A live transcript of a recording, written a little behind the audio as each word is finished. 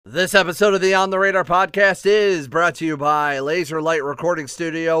This episode of the On the Radar podcast is brought to you by Laser Light Recording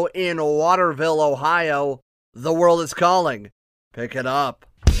Studio in Waterville, Ohio. The world is calling. Pick it up.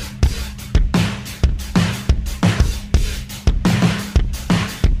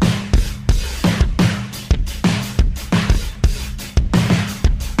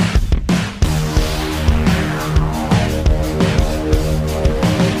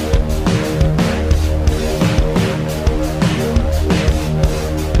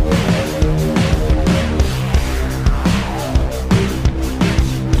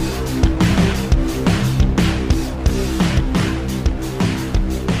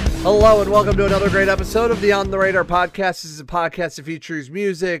 Hello and welcome to another great episode of the On the Radar podcast. This is a podcast that features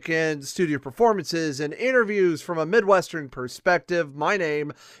music and studio performances and interviews from a Midwestern perspective. My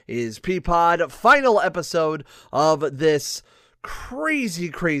name is Peapod. Final episode of this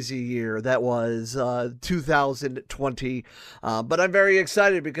crazy year that was 2020, but I'm very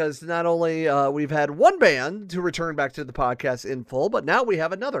excited because not only we've had one band to return back to the podcast in full, but now we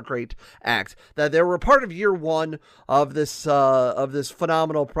have another great act that they were part of year one of this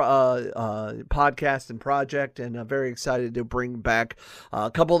phenomenal podcast and project, and I'm very excited to bring back a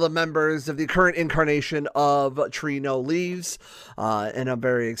couple of the members of the current incarnation of Tree No Leaves, and I'm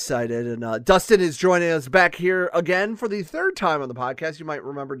very excited. And Dustin is joining us back here again for the third time on the podcast. You might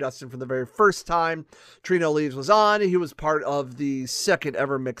remember Dustin from the very first time Tree No Leaves was on. He was part of the second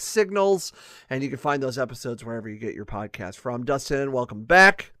ever Mixed Signals, and you can find those episodes wherever you get your podcast from. Dustin, welcome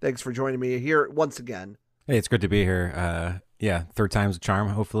back. Thanks for joining me here once again. Hey, it's good to be here. Yeah, third time's a charm,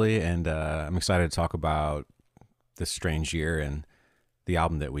 hopefully, and I'm excited to talk about this strange year and the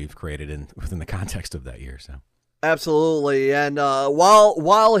album that we've created within the context of that year. So. Absolutely, and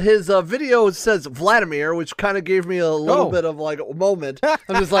while his video says Vladimir, which kind of gave me a little bit of like a moment,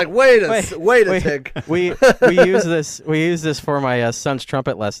 I'm just like, wait a tick. We use this for my son's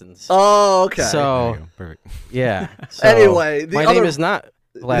trumpet lessons. Oh, okay. So perfect. Yeah. So anyway, my name is not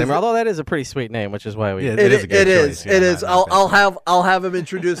Vladimir, although that is a pretty sweet name, which is why we. Yeah, it is a good choice. It is. I'll have him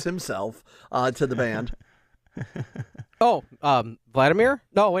introduce himself to the band. Vladimir?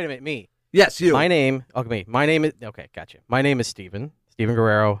 No, wait a minute, me. Yes, you. My name is gotcha. My name is Steven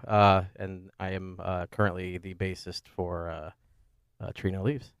Guerrero, and I am currently the bassist for Tree No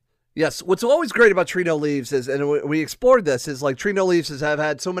Leaves. Yes, what's always great about Tree No Leaves is, and we explored this, is like Tree No Leaves have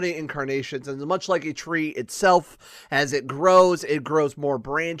had so many incarnations, and much like a tree itself, as it grows more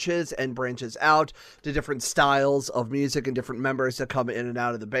branches and branches out to different styles of music and different members that come in and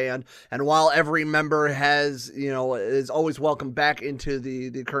out of the band. And while every member is always welcome back into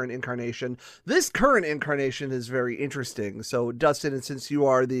the current incarnation, this current incarnation is very interesting. So Dustin, and since you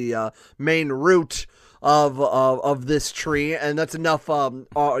are the main root of this tree, and that's enough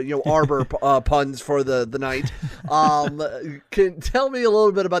arbor puns for the night. Can tell me a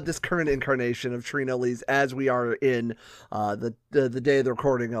little bit about this current incarnation of Tree No Leaves as we are in the day of the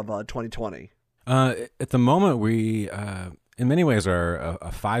recording of 2020. At the moment, we in many ways are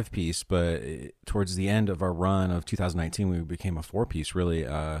a 5-piece, but towards the end of our run of 2019, we became a 4-piece. Really,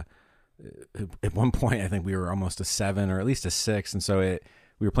 at one point, I think we were almost a 7 or at least a 6, and so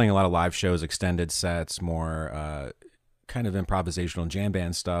we were playing a lot of live shows, extended sets, more kind of improvisational jam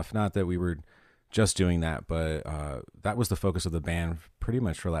band stuff. Not that we were just doing that, but that was the focus of the band pretty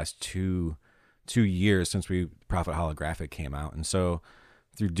much for the last two years since Prophet Holographic came out. And so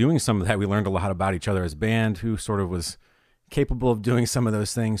through doing some of that, we learned a lot about each other as a band, who sort of was capable of doing some of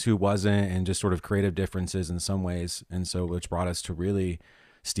those things, who wasn't, and just sort of creative differences in some ways. And so which brought us to really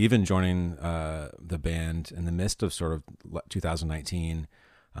Steven joining the band in the midst of sort of 2019.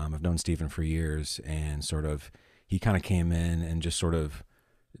 I've known Steven for years, and sort of he kind of came in and just sort of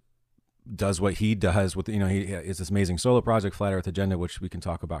does what he does with, he has this amazing solo project, Flat Earth Agenda, which we can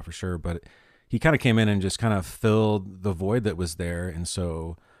talk about for sure, but he kind of came in and just kind of filled the void that was there. And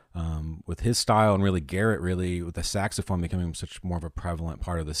so with his style, and really Garrett, really with the saxophone becoming such more of a prevalent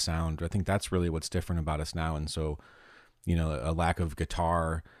part of the sound, I think that's really what's different about us now. And so, a lack of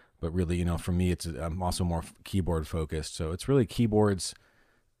guitar, but really, for me, I'm also more keyboard focused. So it's really keyboards,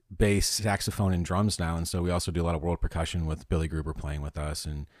 bass, saxophone, and drums now. And so we also do a lot of world percussion with Billy Gruber playing with us,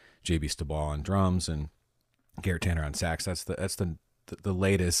 and JB Staball on drums, and Garrett Tanner on sax. That's the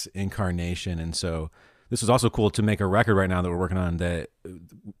latest incarnation. And so this is also cool to make a record right now that we're working on, that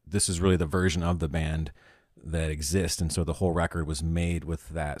this is really the version of the band that exists. And so the whole record was made with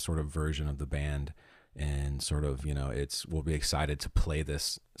that sort of version of the band, and sort of, we'll be excited to play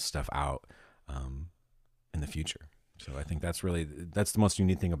this stuff out in the future. So I think that's the most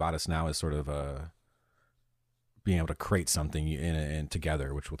unique thing about us now, is sort of being able to create something in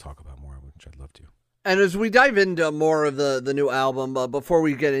together, which we'll talk about more, which I'd love to. And as we dive into more of the new album, before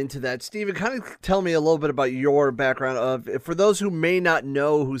we get into that, Steven, kind of tell me a little bit about your background. For those who may not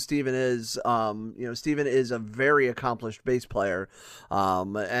know who Steven is, Steven is a very accomplished bass player.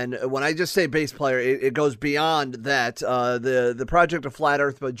 And when I just say bass player, it goes beyond that. The project of Flat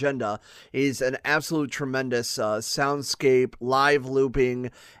Earth Agenda is an absolute tremendous soundscape, live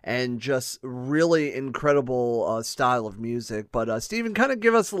looping, and just really incredible style of music. But Steven, kind of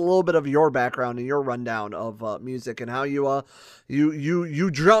give us a little bit of your background and your rundown of music and how you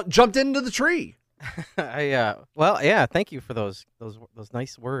jumped into the tree. Thank you for those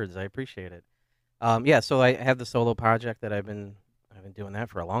nice words. I appreciate it. So I have the solo project that I've been doing that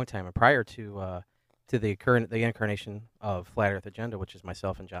for a long time, and prior to the incarnation of Flat Earth Agenda, which is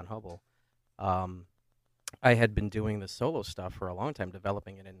myself and John Hubble, I had been doing the solo stuff for a long time,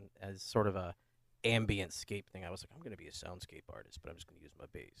 developing it as sort of a ambient scape thing. I was like, I'm going to be a soundscape artist, but I'm just going to use my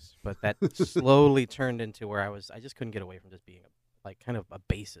bass. But that slowly turned into where I just couldn't get away from just being kind of a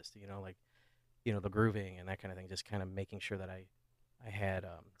bassist, the grooving and that kind of thing, just kind of making sure that I had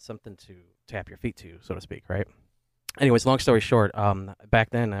something to tap your feet to, so to speak, right? Anyways, long story short,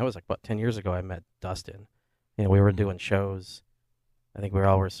 back then, I was like, 10 years ago, I met Dustin. We were doing shows. I think we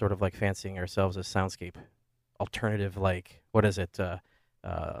all were sort of like fancying ourselves as soundscape alternative,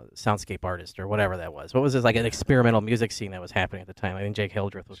 soundscape artist or whatever that was. What was this, like an experimental music scene that was happening at the time? I think Jake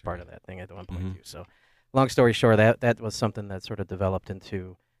Hildreth was part of that thing at one point too. So long story short, that was something that sort of developed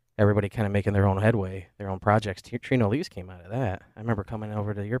into everybody kind of making their own headway, their own projects. Trino Leaves came out of that. I remember coming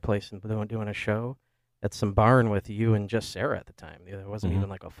over to your place and doing a show at some barn with you and just Sarah at the time. There wasn't even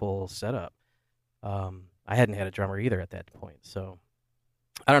like a full setup. I hadn't had a drummer either at that point. So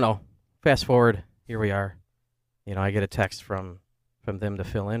I don't know. Fast forward, here we are. I get a text from them to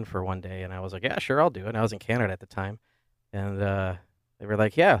fill in for one day, and I was like, yeah, sure, I'll do it. And I was in Canada at the time, and they were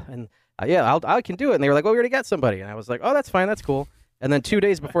like, yeah, and I can do it. And they were like, well, we already got somebody, and I was like, oh, that's fine, that's cool. And then 2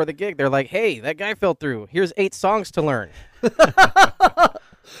 days before the gig, they're like, hey, that guy fell through. Here's 8 songs to learn.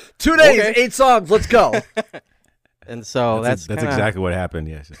 2 days, okay. 8 songs, let's go. And so that's exactly what happened.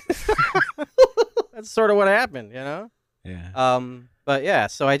 Yes, that's sort of what happened, Yeah. But yeah,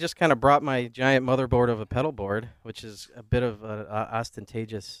 so I just kind of brought my giant motherboard of a pedal board, which is a bit of an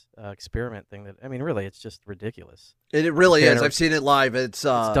ostentatious experiment thing. Really, it's just ridiculous. It really is. I've seen it live. It's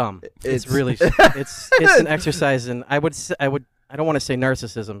dumb. It's really it's an exercise in I don't want to say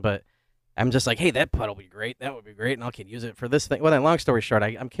narcissism, but I'm just like, hey, that pedal would be great. That would be great, and I could use it for this thing. Well, then, long story short,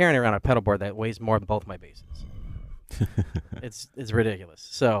 I'm carrying around a pedal board that weighs more than both my basses. It's ridiculous.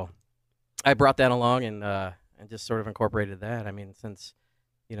 So I brought that along and just sort of incorporated that. Since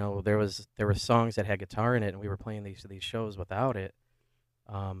there were songs that had guitar in it, and we were playing these shows without it,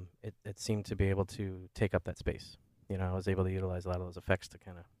 it seemed to be able to take up that space. I was able to utilize a lot of those effects to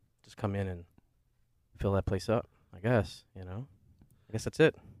kind of just come in and fill that place up. I guess that's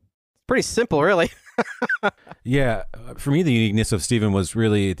it. It's pretty simple, really. Yeah, for me, the uniqueness of Steven was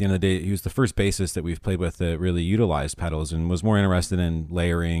really, at the end of the day, he was the first bassist that we've played with that really utilized pedals and was more interested in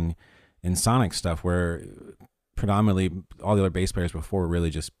layering and sonic stuff, where predominantly all the other bass players before really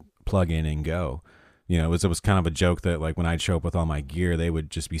just plug in and go. It was kind of a joke that, like, when I'd show up with all my gear, they would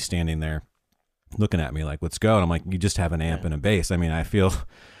just be standing there looking at me like, let's go. And I'm like, you just have an amp and a bass. I feel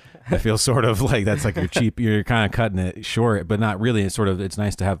sort of like that's like you're kind of cutting it short, but not really. It's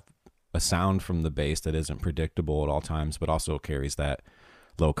nice to have a sound from the bass that isn't predictable at all times, but also carries that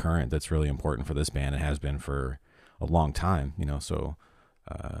low current that's really important for this band. It has been for a long time,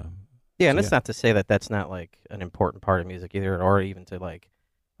 Yeah, and it's not to say that that's not like an important part of music either, or even to like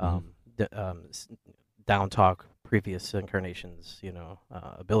down talk previous incarnations,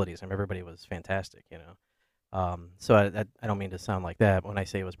 abilities. Everybody was fantastic, So I don't mean to sound like that. When I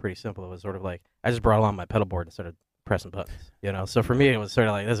say it was pretty simple, it was sort of like I just brought along my pedal board and started pressing buttons, So for me, it was sort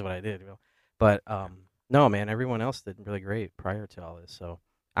of like, this is what I did, But no, man, everyone else did really great prior to all this. So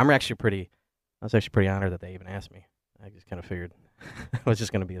I was actually pretty honored that they even asked me. I just kind of figured I was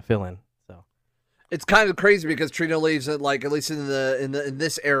just going to be a fill-in. It's kind of crazy because Trino Leaves, like, at least in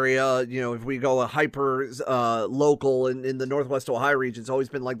this area, if we go a hyper local in the Northwest Ohio region, it's always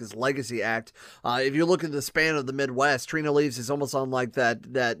been like this legacy act. If you look at the span of the Midwest, Trino Leaves is almost on like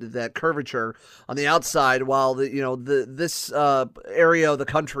that curvature on the outside, while this area of the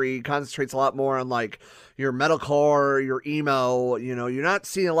country concentrates a lot more on like your metalcore, your emo. You're not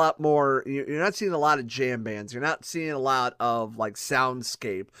seeing a lot more. You're not seeing a lot of jam bands. You're not seeing a lot of like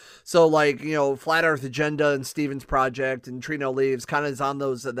soundscape. So like Flat Flat Earth Agenda and Steven's project and Tree No Leaves kind of is on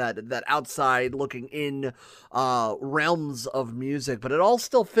those that outside looking in realms of music, but it all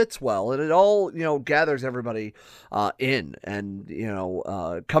still fits well, and it all gathers everybody in. And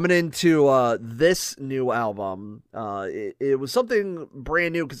coming into this new album, it was something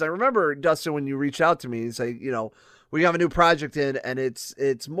brand new, because I remember, Dustin, when you reached out to me and say, we have a new project in, and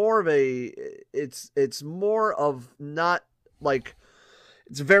it's more of not like,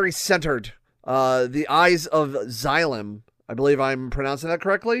 it's very centered. The Eyes of Xylem. I believe I'm pronouncing that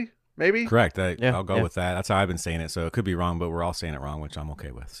correctly. Maybe? Correct. I'll go with that. That's how I've been saying it. So it could be wrong, but we're all saying it wrong, which I'm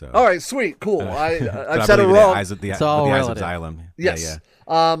okay with. So. All right, sweet, cool. I've said it wrong. It's all the Eyes of Xylem. Yes. Yeah.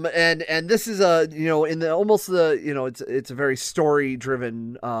 And this is it's a very story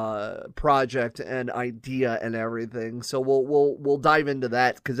driven project and idea and everything. So we'll dive into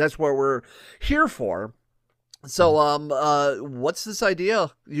that, because that's what we're here for. So what's this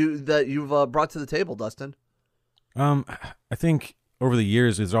idea that you've brought to the table, Dustin? I think over the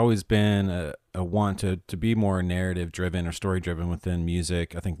years there's always been a want to be more narrative driven or story driven within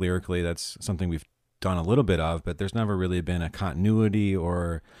music. I think lyrically that's something we've done a little bit of, but there's never really been a continuity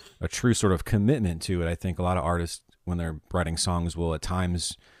or a true sort of commitment to it. I think a lot of artists, when they're writing songs, will at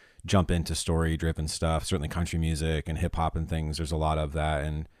times jump into story driven stuff. Certainly country music and hip hop and things, there's a lot of that,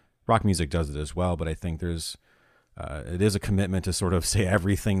 and rock music does it as well. But I think there's it is a commitment to sort of say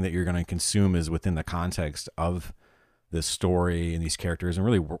everything that you're going to consume is within the context of this story and these characters and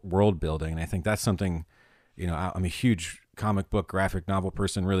really world building. And I think that's something, I'm a huge comic book graphic novel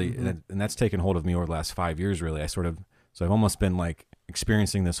person, really, and that's taken hold of me over the last 5 years, really. So I've almost been like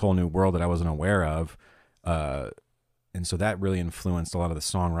experiencing this whole new world that I wasn't aware of, and so that really influenced a lot of the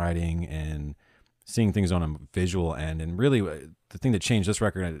songwriting and seeing things on a visual end. And really the thing that changed this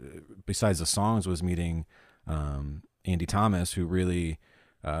record, besides the songs, was meeting Andy Thomas, who really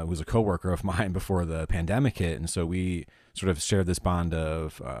was a coworker of mine before the pandemic hit. And so we sort of shared this bond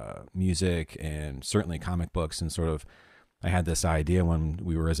of music and certainly comic books. And sort of, I had this idea when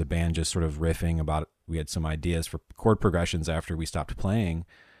we were as a band just sort of riffing about it. We had some ideas for chord progressions after we stopped playing.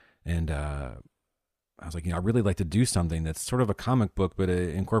 And I was like, I really like to do something that's sort of a comic book, but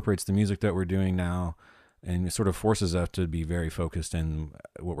it incorporates the music that we're doing now, and it sort of forces us to be very focused in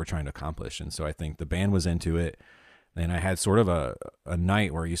what we're trying to accomplish. And so I think the band was into it. And I had sort of a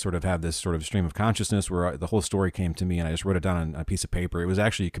night where you sort of have this sort of stream of consciousness where the whole story came to me, and I just wrote it down on a piece of paper. It was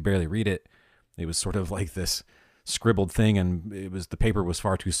actually, you could barely read it. It was sort of like this scribbled thing, and the paper was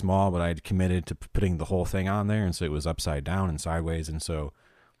far too small, but I had committed to putting the whole thing on there. And so it was upside down and sideways. And so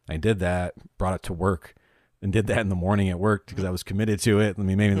I did that, brought it to work, and did that in the morning at work because I was committed to it. I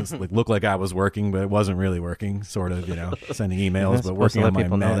mean, maybe this looked like I was working, but it wasn't really working, sort of, sending emails, but working on my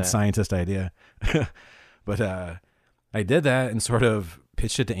mad scientist idea. But I did that and sort of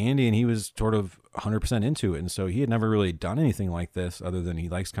pitched it to Andy, and he was sort of 100% into it. And so he had never really done anything like this, other than he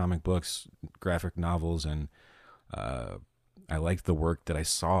likes comic books, graphic novels, and I liked the work that I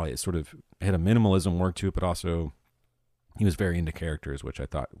saw. It sort of had a minimalism work to it, but also he was very into characters, which I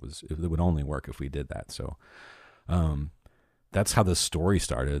thought it would only work if we did that. So that's how the story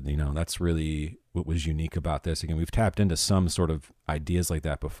started. That's really what was unique about this. Again, we've tapped into some sort of ideas like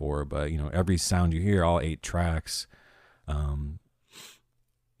that before, but every sound you hear, all 8 tracks,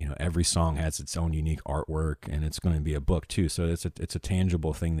 every song has its own unique artwork, and it's going to be a book too. So it's a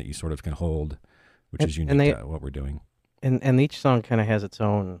tangible thing that you sort of can hold, which is unique to what we're doing. And each song kind of has its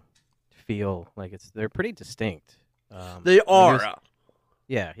own feel. Like they're pretty distinct. They are.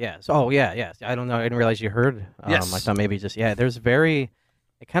 Yeah. So, yeah. I don't know. I didn't realize you heard. Yes. I thought maybe just, it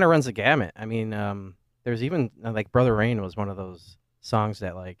kind of runs the gamut. I mean, there's even, like, Brother Rain was one of those songs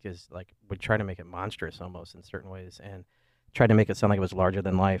that, would try to make it monstrous almost in certain ways, and tried to make it sound like it was larger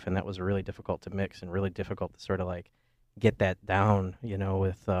than life, and that was really difficult to mix and really difficult to sort of, get that down,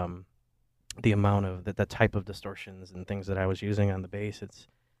 with the amount of, the type of distortions and things that I was using on the bass.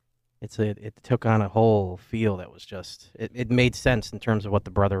 It took on a whole feel that was just, it made sense in terms of what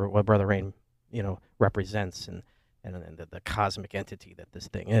Brother Rain, represents, and the cosmic entity that this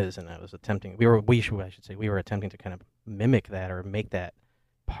thing is. And I was attempting, we were attempting to kind of mimic that or make that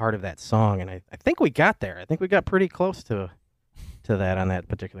part of that song. And I think we got there. I think we got pretty close to that on that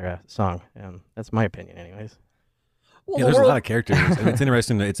particular song. That's my opinion anyways. Yeah, there's a lot of characters. It's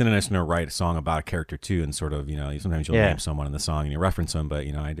interesting to write a song about a character too, and sort of, sometimes you'll name someone in the song and you reference them, but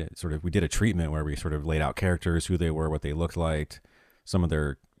we did a treatment where we sort of laid out characters, who they were, what they looked like, some of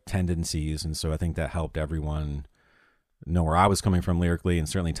their tendencies, and so I think that helped everyone know where I was coming from lyrically, and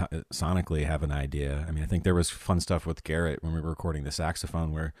certainly sonically have an idea. I mean, I think there was fun stuff with Garrett when we were recording the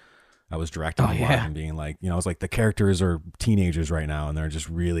saxophone where I was directing him live and being like, I was like, the characters are teenagers right now and they're just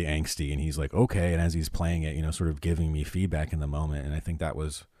really angsty. And he's like, okay. And as he's playing it, sort of giving me feedback in the moment. And I think that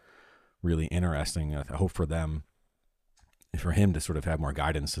was really interesting. I hope for him to sort of have more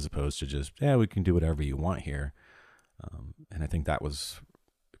guidance as opposed to just, we can do whatever you want here. And I think that was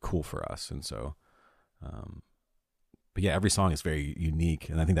cool for us. And so, but yeah, every song is very unique,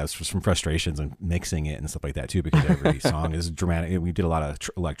 and I think that's just from frustrations and mixing it and stuff like that too, because every song is dramatic. We did a lot of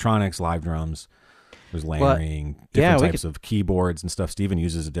electronics, live drums. There's layering, different types of keyboards and stuff. Steven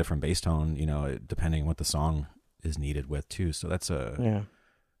uses a different bass tone, depending on what the song is needed with too. So that's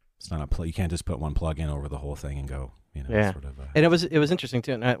it's not you can't just put one plug in over the whole thing and go, sort of. And it was interesting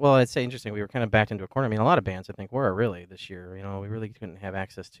too. And I'd say interesting. We were kind of backed into a corner. I mean, a lot of bands I think were really this year. We really couldn't have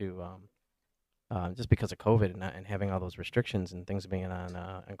access to. Just because of COVID and having all those restrictions and things being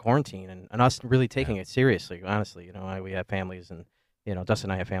on quarantine and us really taking it seriously, honestly, we have families and,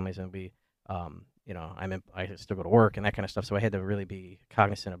 Dustin and I have families and we, I still go to work and that kind of stuff. So I had to really be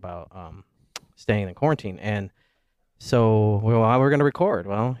cognizant about staying in quarantine. And so we're going to record.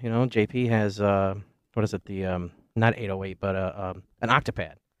 Well, JP has, what is it? Not 808, but an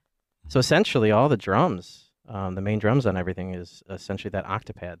Octapad. So essentially all the drums, the main drums on everything is essentially that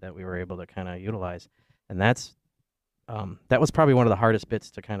Octapad that we were able to kind of utilize, and that was probably one of the hardest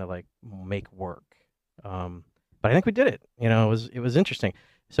bits to kind of like make work. But I think we did it. It was interesting.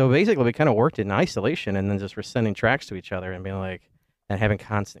 So basically, we kind of worked it in isolation, and then just were sending tracks to each other and being like, and having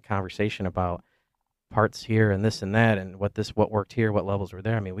constant conversation about parts here and this and that, and what worked here, what levels were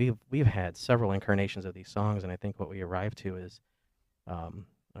there. I mean, we've had several incarnations of these songs, and I think what we arrived to is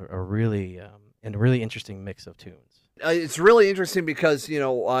a really interesting mix of tunes. It's really interesting because,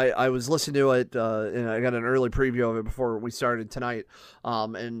 I was listening to it, and I got an early preview of it before we started tonight.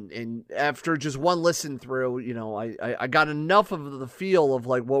 And after just one listen through, I got enough of the feel of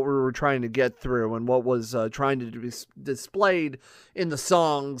like what we were trying to get through and what was trying to be displayed in the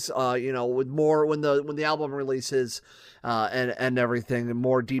songs, with more when the album releases, and everything, and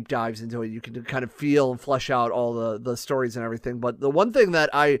more deep dives into it. You can kind of feel and flesh out all the stories and everything. But the one thing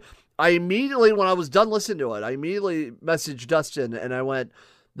that I immediately, when I was done listening to it, I immediately messaged Dustin and I went,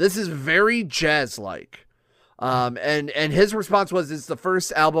 this is very jazz-like. And his response was, it's the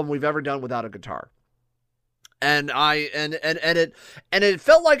first album we've ever done without a guitar. And it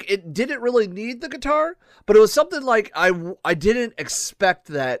felt like it didn't really need the guitar, but it was something like I didn't expect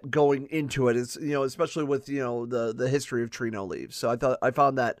that going into it. It's, especially with, the history of Tree No Leaves. So I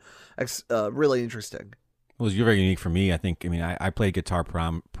found that really interesting. Well, it was very unique for me. I played guitar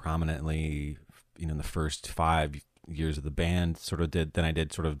prominently, in the first 5 years of the band. Then I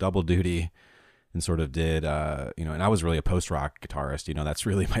did sort of double duty, and sort of did, and I was really a post-rock guitarist. That's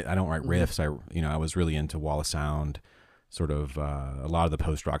really I don't write riffs. I was really into Wall of Sound, sort of a lot of the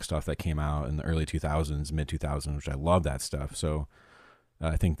post-rock stuff that came out in the early 2000s, mid 2000s, which I love that stuff. So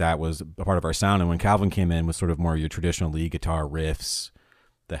I think that was a part of our sound. And when Calvin came in with sort of more your traditional lead guitar riffs,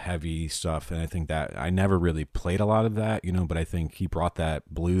 the heavy stuff, and I think that I never really played a lot of that, but I think he brought that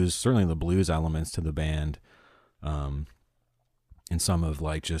blues, certainly the blues elements to the band, and some of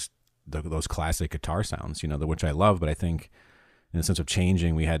like just those classic guitar sounds, which I love. But I think in the sense of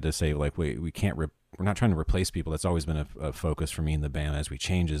changing, we had to say like, wait, we can't, we're not trying to replace people. That's always been a focus for me in the band as we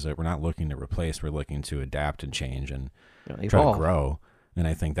change, is that we're not looking to replace, we're looking to adapt and change and try to grow. And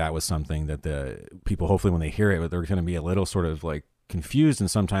I think that was something that the people, hopefully when they hear it, they're going to be a little sort of like confused, and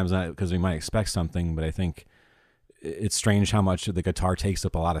sometimes not, because we might expect something, but I think it's strange how much the guitar takes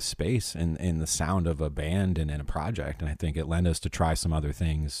up a lot of space in the sound of a band and in a project. And I think it led us to try some other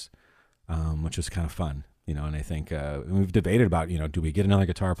things, which is kind of fun, and I think we've debated about, do we get another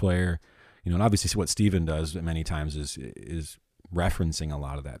guitar player, and obviously what Steven does many times is referencing a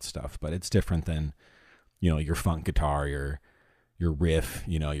lot of that stuff, but it's different than, your funk guitar, your riff,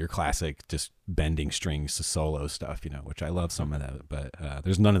 your classic just bending strings to solo stuff, which I love some of that, but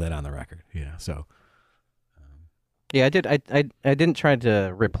there's none of that on the record, so. Yeah, I didn't try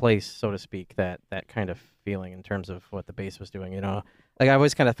to replace, so to speak, that kind of feeling in terms of what the bass was doing, Like I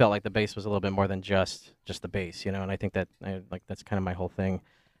always kind of felt like the bass was a little bit more than just the bass, and I think that that's kind of my whole thing.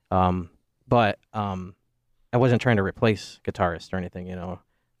 But I wasn't trying to replace guitarists or anything,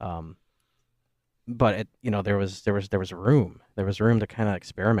 but it, there was room to kind of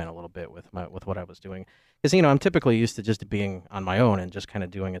experiment a little bit with what I was doing, because I'm typically used to just being on my own and just kind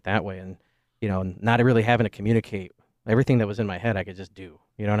of doing it that way, and not really having to communicate. Everything that was in my head I could just do,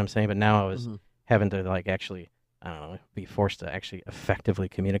 you know what I'm saying? But now I was having to like actually, I don't know, be forced to actually effectively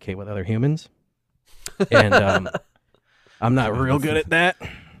communicate with other humans, and I'm not real good at that,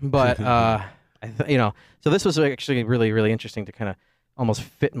 but so this was actually really, really interesting to kind of almost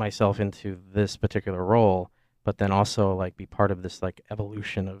fit myself into this particular role, but then also like be part of this like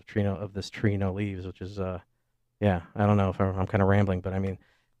evolution of this Tree No Leaves, which is yeah, I don't know if I'm kind of rambling, but I mean,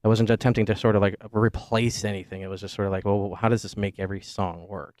 I wasn't attempting to sort of like replace anything. It was just sort of like, well, how does this make every song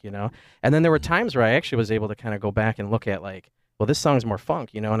work, you know? And then there were times where I actually was able to kind of go back and look at like, well, this song's more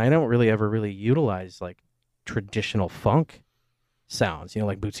funk, you know, and I don't really ever really utilize like traditional funk sounds, you know,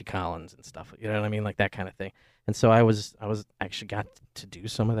 like Bootsy Collins and stuff, you know what I mean? Like that kind of thing. And so I was actually got to do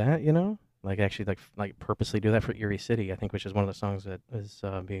some of that, you know, like actually like purposely do that for Erie City, I think, which is one of the songs that is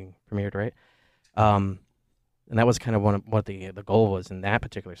being premiered, right? And that was kind of what the goal was in that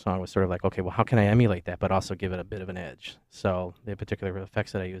particular song, was sort of like, okay, well, how can I emulate that, but also give it a bit of an edge? So the particular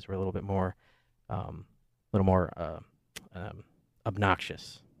effects that I used were a little bit more,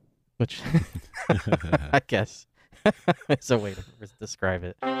 obnoxious, which I guess is a way to describe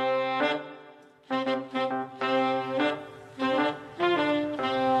it.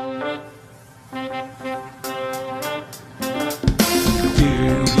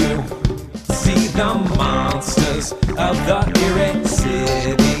 The monsters of the Erie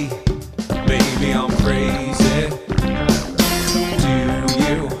City, baby, I'm crazy. Do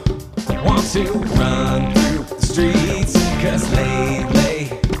you want to run through the streets? 'Cause lately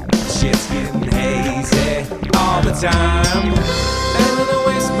shit's getting hazy all the time. I don't wanna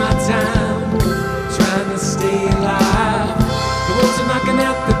waste my time trying to stay alive. The wolves are knocking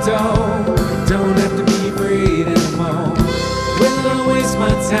at the door, don't have to be afraid anymore. Will I waste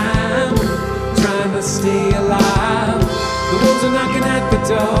my time trying to stay alive? The wolves are knocking at the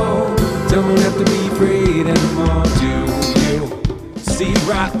door, don't have to be afraid anymore. Do you see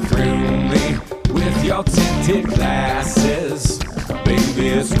right through me with your tinted glasses? Baby,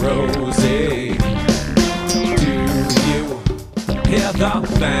 it's rosy. Do you hear the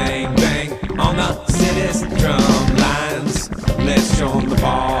bang bang on the city's drum lines? Let's join the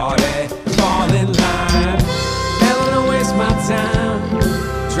party, fall in line. I don't wanna waste my time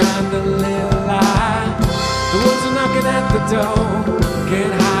trying to live alive. The wolves are knocking at the door,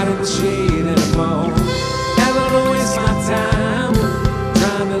 can't hide in the shade anymore. I don't wanna waste my time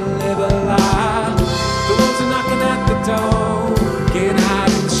trying to live alive. The wolves are knocking at the door, can't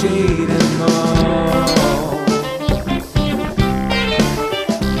hide in the shade anymore.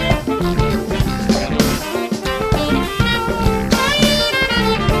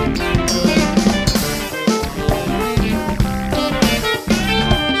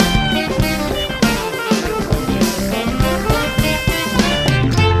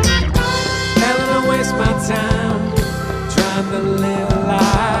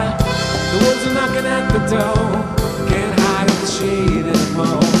 At the door, can't hide in the shade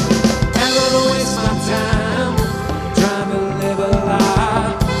anymore. I don't waste my time trying to live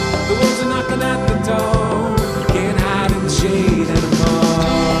alive. The wolves are knocking at the door, can't hide in the shade anymore.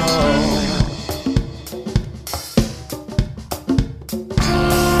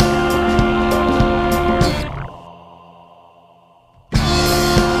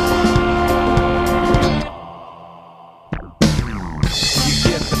 You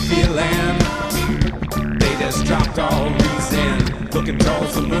get the feeling dropped all reason, looking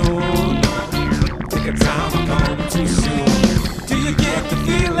towards the moon. Think a time will come too soon. Do you get the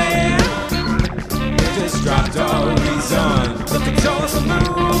feeling? They just dropped all reason, looking towards the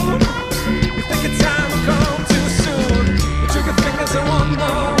moon. You think a time will come too soon. You trigger fingers and one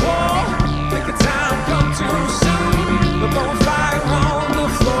more war. Think a time will come too soon. The bonfire on the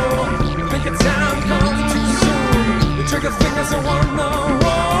floor. Think a time will come too soon. You trigger fingers and one more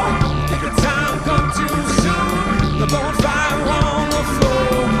war. Think a time will come too soon. The bonfire on the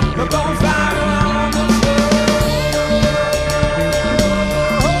floor, the bonfire on the floor.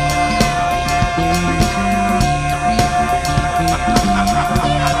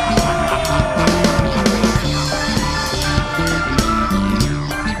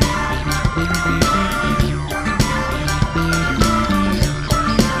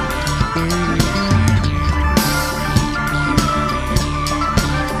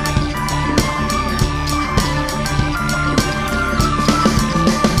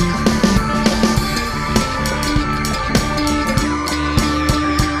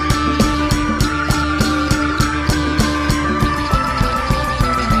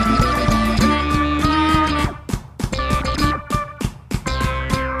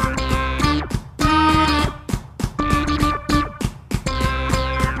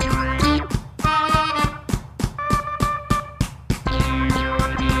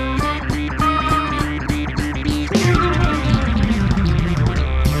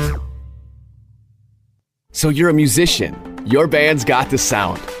 So you're a musician. Your band's got the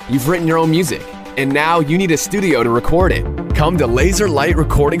sound. You've written your own music. And now you need a studio to record it. Come to Laser Light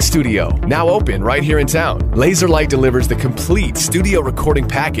Recording Studio, now open right here in town. Laser Light delivers the complete studio recording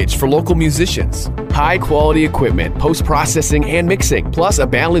package for local musicians. High-quality equipment, post-processing, and mixing, plus a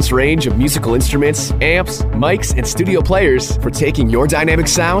balanced range of musical instruments, amps, mics, and studio players for taking your dynamic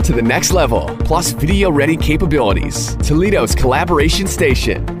sound to the next level, plus video-ready capabilities. Toledo's collaboration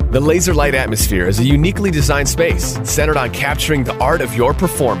station. The Laser Light Atmosphere is a uniquely designed space centered on capturing the art of your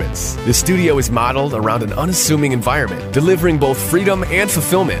performance. The studio is modeled around an unassuming environment, delivering both freedom and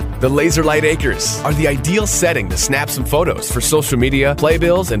fulfillment. The Laser Light Acres are the ideal setting to snap some photos for social media,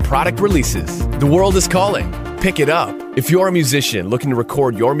 playbills, and product releases. The world is calling. Pick it up. If you're a musician looking to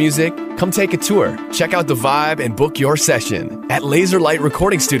record your music, come take a tour. Check out the vibe and book your session at Laser Light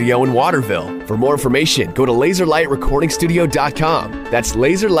Recording Studio in Waterville. For more information, go to laserlightrecordingstudio.com. That's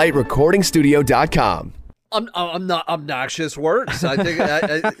laserlightrecordingstudio.com. I'm not obnoxious works. I think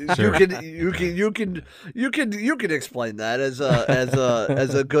Sure. you can explain that as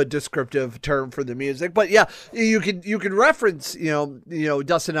a good descriptive term for the music. But yeah, you can reference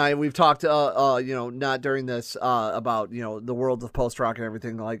Dustin and I, we've talked not during this about the world of post rock and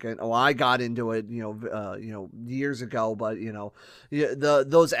everything like it. Oh, I got into it years ago, but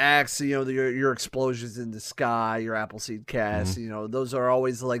those acts, your Explosions in the Sky, your Appleseed Cast, those are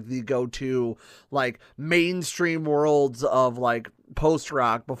always like the go-to like mainstream worlds of like post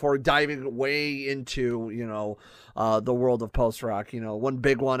rock before diving way into the world of post rock. One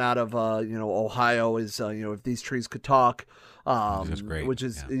big one out of Ohio is If These Trees Could Talk, Which is great,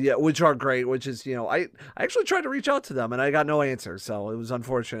 which are great, which is I actually tried to reach out to them and I got no answer, so it was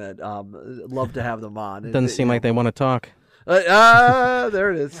unfortunate. Love to have them on. Doesn't seem like they want to talk.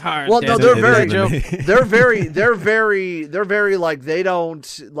 There it is. Well, no, they're very like they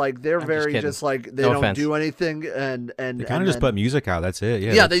don't like they're very just like they No don't offense. do anything and They kind of just put music out. That's it.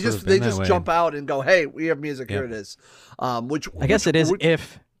 Yeah. yeah, that's they sort just of been that just way. jump out and go, hey, we have music, Yeah. here it is. Which I guess it is which-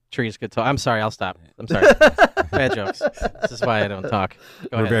 if trees could talk. I'm sorry, I'll stop. I'm sorry. Bad jokes. This is why I don't talk.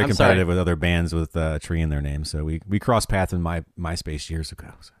 Go We're ahead. very I'm sorry. competitive with other bands with tree in their name, so we crossed paths in my MySpace years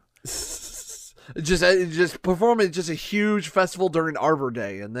ago. So. just performing just a huge festival during Arbor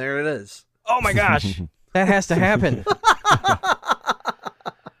Day, and there it is. Oh my gosh, that has to happen.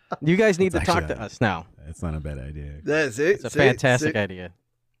 You guys need to It's talk actually to us now. It's not a bad idea. That's it. It's a fantastic idea.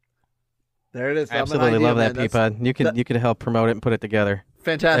 There it is. I absolutely love that, Peepa. You could help promote it and put it together.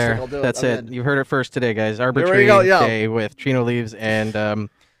 Fantastic. There, I'll do it. that's I'm it. in. You've heard it first today, guys. There Arbor we Tree go, yeah. Day with Trino Leaves and the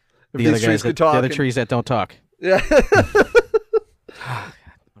These other trees guys, could the other talk trees that don't talk. Yeah.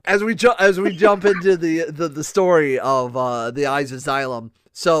 As we jump into the story of the Eyes Asylum,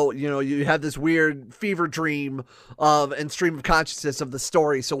 so you have this weird fever dream of and stream of consciousness of the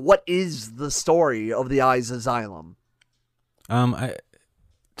story. So what is the story of the Eyes Asylum?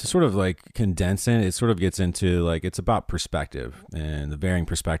 To sort of like condense it sort of gets into like it's about perspective and the varying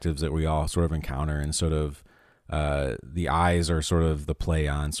perspectives that we all sort of encounter, and sort of the eyes are sort of the play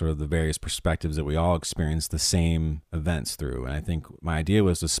on sort of the various perspectives that we all experience the same events through. And I think my idea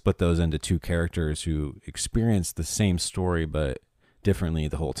was to split those into two characters who experience the same story but differently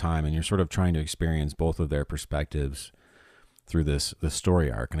the whole time, and you're sort of trying to experience both of their perspectives through the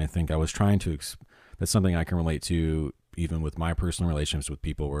story arc. And I think I was trying to that's something I can relate to even with my personal relationships with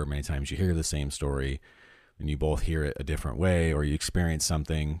people, where many times you hear the same story and you both hear it a different way, or you experience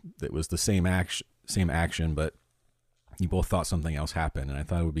something that was the same action, but you both thought something else happened. And I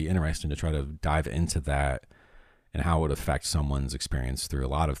thought it would be interesting to try to dive into that and how it would affect someone's experience through a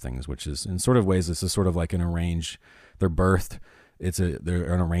lot of things, which is in sort of ways, this is sort of like they're birthed.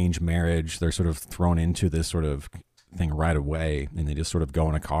 They're an arranged marriage. They're sort of thrown into this sort of thing right away, and they just sort of go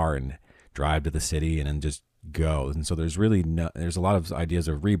in a car and drive to the city and then just go. And so there's a lot of ideas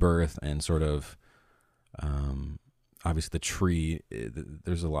of rebirth and sort of obviously the tree,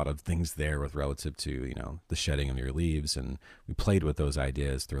 there's a lot of things there with relative to the shedding of your leaves, and we played with those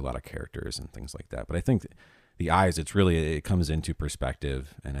ideas through a lot of characters and things like that. But I think the eyes, it comes into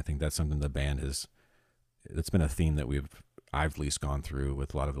perspective, and I think that's something the band that's been a theme that I've at least gone through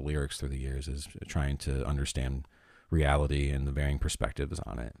with a lot of the lyrics through the years, is trying to understand reality and the varying perspectives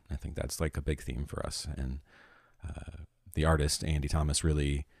on it. I think that's like a big theme for us. And the artist, Andy Thomas,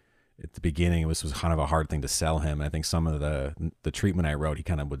 really, at the beginning, it was kind of a hard thing to sell him. I think some of the treatment I wrote, he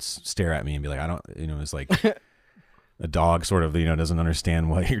kind of would stare at me and be like, I don't, it's like a dog sort of, doesn't understand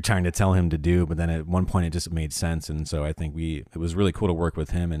what you're trying to tell him to do. But then at one point it just made sense. And so I think it was really cool to work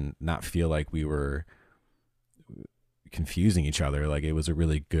with him and not feel like we were confusing each other. Like, it was a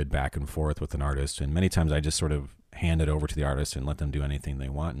really good back and forth with an artist. And many times I just sort of hand it over to the artist and let them do anything they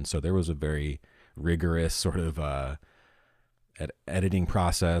want. And so there was a very rigorous sort of editing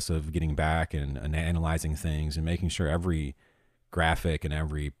process of getting back and analyzing things and making sure every graphic and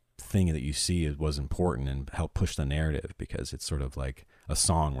every thing that you see was important and help push the narrative, because it's sort of like a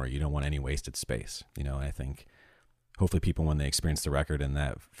song where you don't want any wasted space, you know. And I think hopefully people, when they experience the record in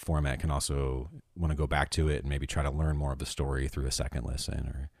that format, can also want to go back to it and maybe try to learn more of the story through a second listen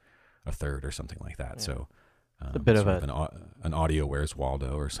or a third or something like that. Yeah. So a bit of an audio Where's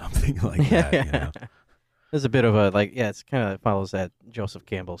Waldo or something like that, you know. There's a bit of a, like, yeah, it's kind of follows that Joseph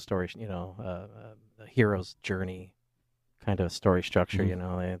Campbell story, you know, the hero's journey kind of story structure. You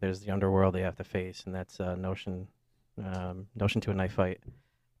know, there's the underworld they have to face, and that's Notion to a Knife Fight.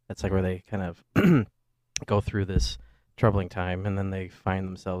 That's like where they kind of go through this troubling time, and then they find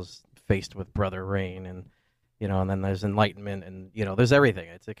themselves faced with Brother Rain, and you know, and then there's enlightenment, and you know, there's everything.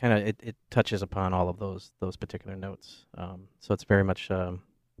 It's a kind of it touches upon all of those particular notes. So it's very much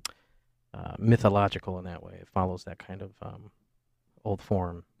mythological in that way. It follows that kind of old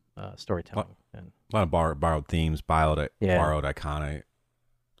form storytelling. And a lot of borrowed themes, borrowed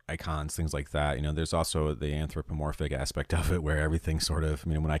icons, things like that. You know, there's also the anthropomorphic aspect of it, where everything sort of, I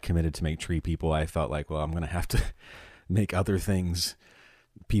mean, when I committed to make Tree People, I felt like, well, I'm going to have to make other things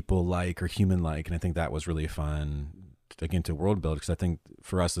people like or human like. And I think that was really fun, again, to world build, because I think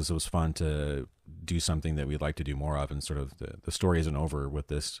for us, this was fun to do something that we'd like to do more of. And sort of the story isn't over with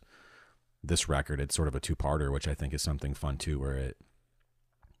this record. It's sort of a two-parter, which I think is something fun too, where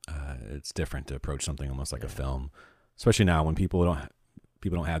it's different to approach something almost like a film, especially now when people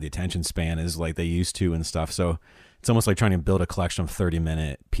don't have the attention span as like they used to and stuff. So it's almost like trying to build a collection of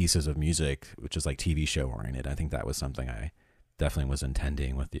 30-minute pieces of music, which is like TV show oriented. I think that was something I definitely was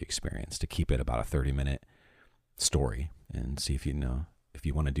intending with the experience, to keep it about a 30-minute story and see if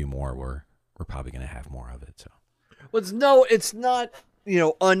you want to do more, we're probably going to have more of it. So it's not, you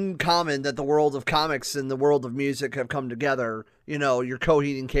know, uncommon that the world of comics and the world of music have come together. You know, your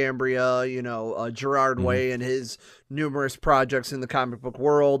Coheed and Cambria, you know, Gerard Way and his numerous projects in the comic book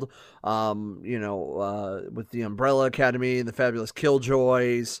world, you know, with the Umbrella Academy, the Fabulous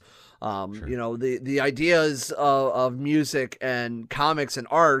Killjoys, you know, the ideas of music and comics and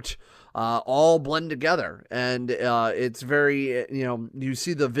art all blend together, and it's very, you know, you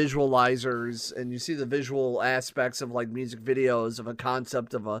see the visualizers and you see the visual aspects of like music videos of a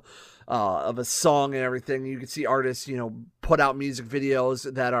concept of a song and everything. You can see artists, you know, put out music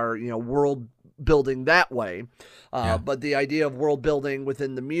videos that are, you know, world building that way, but the idea of world building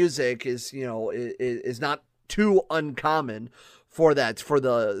within the music is, you know, is not too uncommon for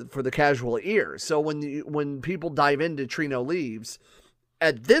the casual ear. So when people dive into Tree No Leaves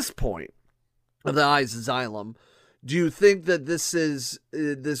at this point of the Eyes of Xylem, do you think that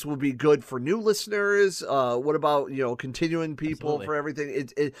this will be good for new listeners? What about, you know, continuing people? Absolutely. For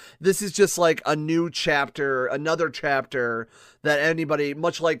everything? This is just like a new chapter, another chapter that anybody,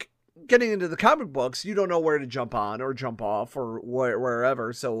 much like getting into the comic books, you don't know where to jump on or jump off or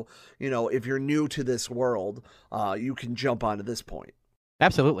wherever. So, you know, if you're new to this world, you can jump on to this point.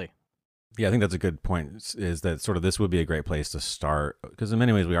 Absolutely. Yeah, I think that's a good point, is that sort of this would be a great place to start, because in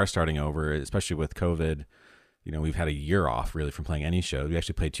many ways we are starting over, especially with COVID. You know, we've had a year off really from playing any show. We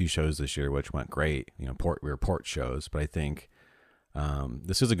actually played 2 shows this year, which went great. You know, we were port shows, but I think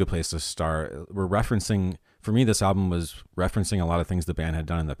this is a good place to start. We're referencing, for me, this album was referencing a lot of things the band had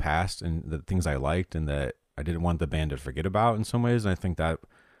done in the past and the things I liked and that I didn't want the band to forget about in some ways. And I think that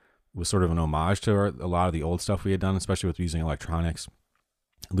was sort of an homage to a lot of the old stuff we had done, especially with using electronics,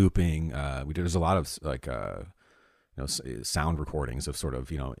 looping. There's a lot of like, you know, sound recordings of sort of,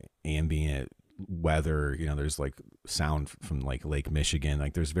 you know, ambient weather. You know, there's like sound from like Lake Michigan.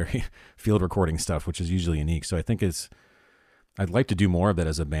 Like there's very field recording stuff, which is usually unique. So I think I'd like to do more of that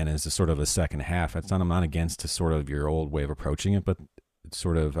as a band, as a sort of a second half. I'm not against to sort of your old way of approaching it, but it's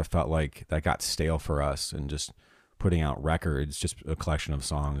sort of, I felt like that got stale for us, and just putting out records, just a collection of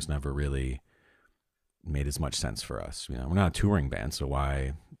songs, never really made as much sense for us. You know, we're not a touring band, so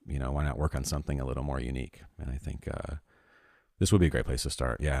why not work on something a little more unique? And I think this would be a great place to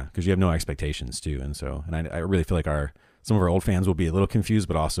start. Yeah, because you have no expectations too, and I really feel like some of our old fans will be a little confused,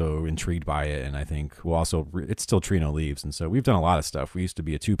 but also intrigued by it. And I think it's still Tree No Leaves. And so we've done a lot of stuff. We used to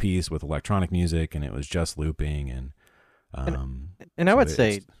be a 2-piece with electronic music, and it was just looping. And I would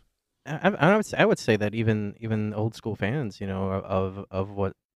say, I would say that even old school fans, you know, of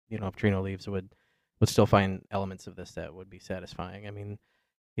what, you know, of Tree No Leaves would still find elements of this that would be satisfying. I mean,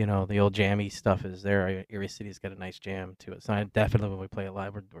 you know, the old jammy stuff is there. Erie City's got a nice jam to it. So definitely when we play it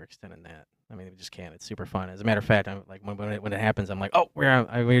live, we're extending that. I mean, we just can't. It's super fun. As a matter of fact, I'm like, when it happens, I'm like, oh,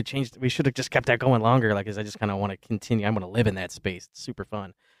 we should have just kept that going longer. Like, 'cause I just kind of want to continue. I want to live in that space. It's super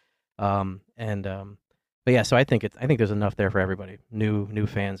fun. But yeah, so I think there's enough there for everybody, new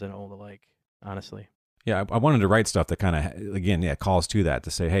fans and old alike. Honestly. Yeah, I wanted to write stuff that kind of, again, calls to that, to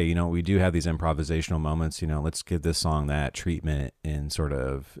say, hey, we do have these improvisational moments, let's give this song that treatment and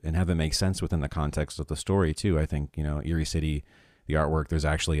and have it make sense within the context of the story too. I think, Erie City, the artwork, there's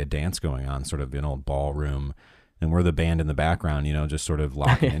actually a dance going on, sort of an old ballroom, and we're the band in the background, just sort of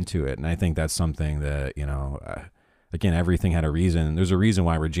locking into it. And I think that's something that, again, everything had a reason. There's a reason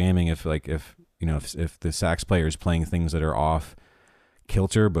why we're jamming if the sax player is playing things that are off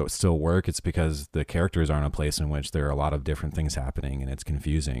kilter but still work, it's because the characters are in a place in which there are a lot of different things happening and it's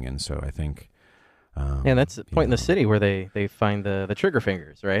confusing. And so I think and that's the point in the city where they find the trigger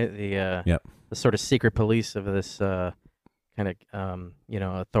fingers, right? The sort of secret police of this kind of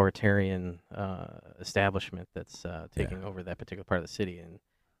authoritarian establishment that's taking over that particular part of the city. And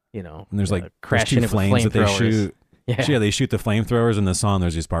and there's like crashing two flames that they shoot. Yeah. They shoot the flamethrowers in the song.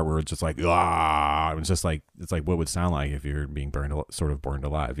 There's this part where it's just like, ah, it's like what would sound like if you're being burned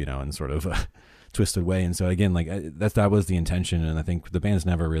alive, in sort of a twisted way. And so again, like that was the intention, and I think the band's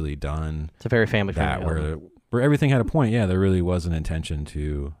never really done. It's a very family friendly where everything had a point. Yeah, there really was an intention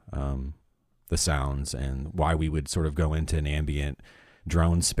to the sounds and why we would sort of go into an ambient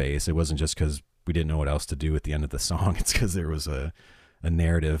drone space. It wasn't just because we didn't know what else to do at the end of the song. It's because there was a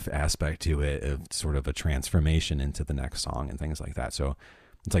narrative aspect to it, of sort of a transformation into the next song and things like that. So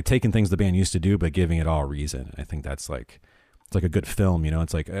it's like taking things the band used to do, but giving it all reason. I think that's like, it's like a good film,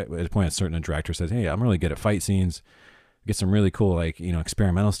 it's like at a point, a certain director says, hey, I'm really good at fight scenes, get some really cool,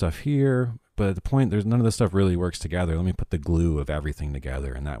 experimental stuff here. But at the point, there's none of this stuff really works together. Let me put the glue of everything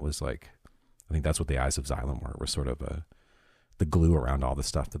together. And that was like, I think that's what the Eyes of Xylem were sort of the glue around all the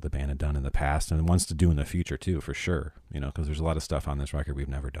stuff that the band had done in the past and wants to do in the future too, for sure, because there's a lot of stuff on this record we've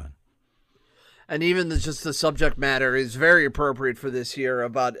never done. And even just the subject matter is very appropriate for this year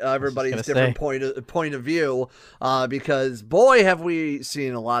about everybody's different point of view, because boy, have we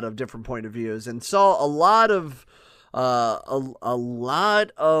seen a lot of different point of views and saw a lot of for lack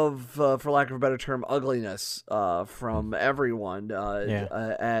of a better term, ugliness from everyone, and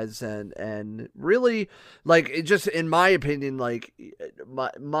really, like, it just, in my opinion, like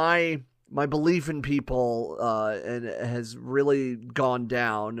my belief in people and has really gone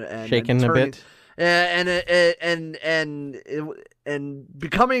down and shaken a bit. And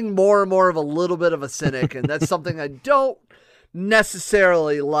becoming more and more of a little bit of a cynic, and that's something I don't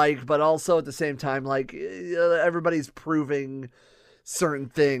necessarily like, but also at the same time, like, everybody's proving certain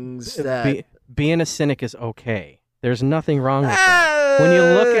things that being a cynic is okay. There's nothing wrong with that. When you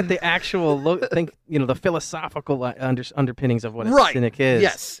look at the actual the philosophical underpinnings of what a cynic is.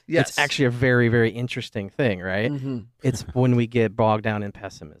 Yes. It's actually a very, very interesting thing, right? Mm-hmm. It's when we get bogged down in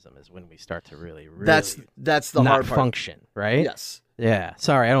pessimism is when we start to really that's the not hard part. Function, right? Yes. Yeah.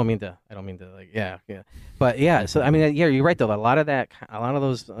 Sorry, I don't mean to yeah. But yeah, so I mean, yeah, you're right though. A lot of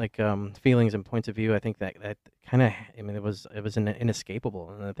those feelings and points of view, I think that kind of, I mean, it was inescapable,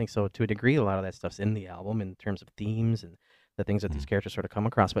 and I think so to a degree. A lot of that stuff's in the album in terms of themes and the things that these characters sort of come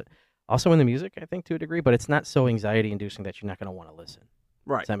across, but also in the music, I think, to a degree. But it's not so anxiety-inducing that you're not going to want to listen.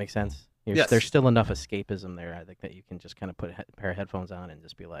 Right. Does that make sense? Yes. There's still enough escapism there, I think, that you can just kind of put a pair of headphones on and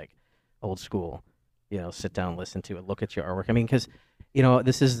just be like, old school, sit down, listen to it, look at your artwork. I mean, because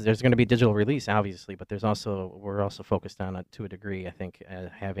there's going to be digital release, obviously, but we're also focused on it to a degree, I think,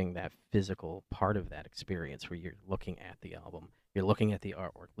 having that physical part of that experience where you're looking at the album, you're looking at the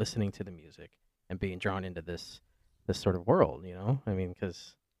artwork, listening to the music, and being drawn into this sort of world. I mean,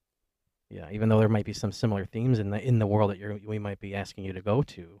 because even though there might be some similar themes in the world that we might be asking you to go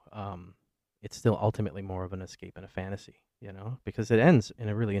to, it's still ultimately more of an escape and a fantasy, because it ends in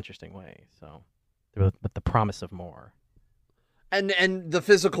a really interesting way. So, with the promise of more. And the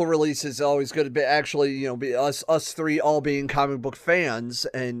physical release is always going to be actually, be us three all being comic book fans,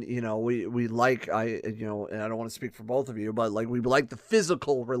 and we like, and I don't want to speak for both of you, but like, we like the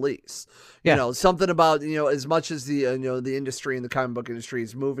physical release. Something about as much as the the industry and the comic book industry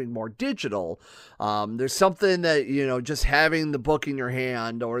is moving more digital, there's something that just having the book in your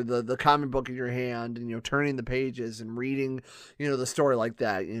hand or the comic book in your hand and turning the pages and reading the story like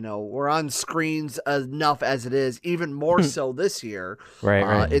that. We're on screens enough as it is, even more so this year.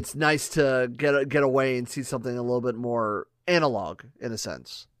 Right. It's nice to get away and see something a little bit more analog in a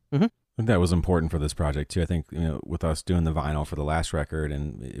sense. Mm-hmm. I think that was important for this project too. I think with us doing the vinyl for the last record,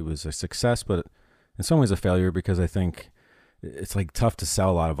 and it was a success, but in some ways a failure, because I think it's like tough to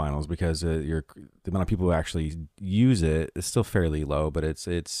sell a lot of vinyls because the amount of people who actually use it is still fairly low, but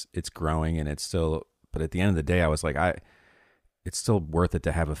it's growing, and it's still. But at the end of the day, I was like, it's still worth it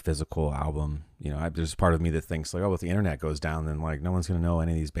to have a physical album. You know, there's part of me that thinks like, oh, if the internet goes down, then like no one's going to know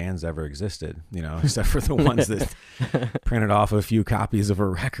any of these bands ever existed, you know, except for the ones that printed off a few copies of a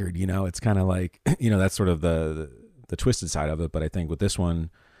record, you know. It's kind of like, you know, that's sort of the twisted side of it. But I think with this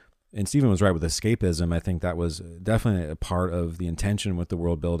one, and Stephen was right with escapism, I think that was definitely a part of the intention with the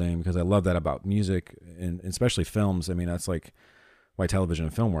world building, because I love that about music and especially films. I mean, that's like why television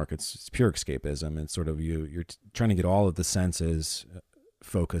and film work. It's pure escapism. It's sort of you're trying to get all of the senses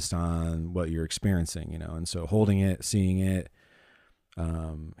focused on what you're experiencing, you know. And so holding it, seeing it,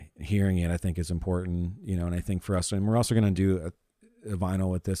 hearing it, I think is important, you know. And I think for us, and we're also going to do a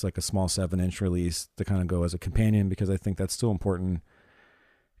vinyl with this, like a small 7-inch release to kind of go as a companion, because I think that's still important,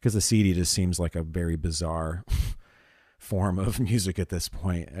 because the CD just seems like a very bizarre form of music at this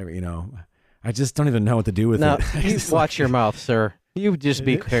point. You know, I just don't even know what to do with it. You watch your mouth, sir. You just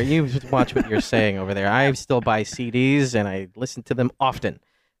be clear. You just watch what you're saying over there. I still buy CDs, and I listen to them often.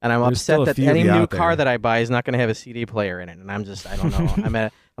 And I'm upset that any new car that I buy is not going to have a CD player in it. And I don't know.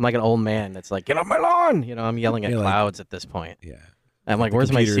 I'm like an old man that's like, get off my lawn. You know, I'm yelling at clouds at this point. Yeah. I'm like,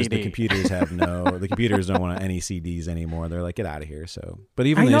 where's my CD? The computers the computers don't want any CDs anymore. They're like, get out of here. So, but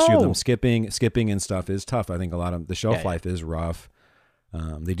even the issue of them skipping and stuff is tough. I think a lot of the shelf life is rough.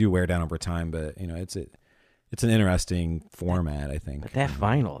 They do wear down over time, but you know, it's an interesting format, I think. But that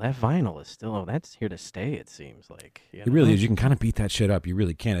vinyl is still, that's here to stay, it seems like. It really is. You can kind of beat that shit up. You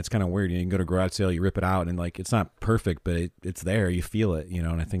really can. It's kind of weird. You can go to a garage sale, you rip it out, and like, it's not perfect, but it's there. You feel it, you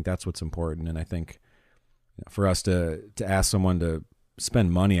know, and I think that's what's important. And I think for us to ask someone to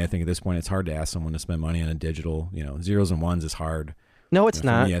spend money, I think at this point it's hard to ask someone to spend money on a digital, you know, zeros and ones is hard. No, it's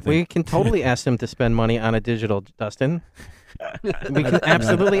not. We can totally ask them to spend money on a digital, Dustin. We can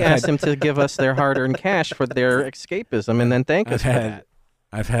absolutely ask them to give us their hard-earned cash for their escapism and then thank us for that.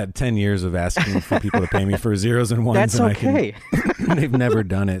 I've had 10 years of asking for people to pay me for zeros and ones. That's and okay. They've never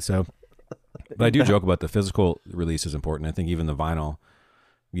done it. So, but I do joke about the physical release is important. I think even the vinyl,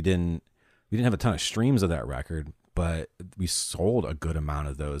 we didn't have a ton of streams of that record, but we sold a good amount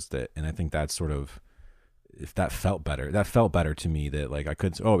of those. And I think that's sort of, if that felt better to me, that like I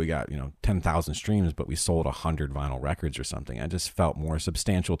could, we got, 10,000 streams, but we sold 100 vinyl records or something. I just felt more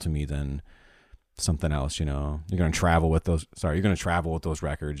substantial to me than something else. You're going to travel with those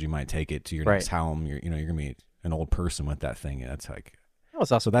records. You might take it to your next home. You're going to be an old person with that thing. That's like,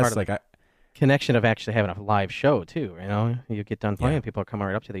 it's also part of connection of actually having a live show too. You get done playing, people come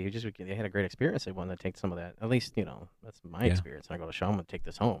right up to you. You had a great experience. They want to take some of that. At least, that's my experience. I go to show them and take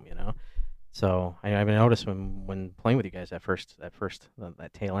this home, So I've noticed when playing with you guys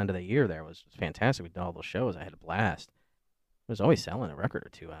that tail end of the year there was fantastic. We did all those shows. I had a blast. I was always selling a record or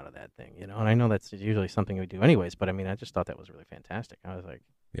two out of that thing, And I know that's usually something we do anyways, but I just thought that was really fantastic. I was like,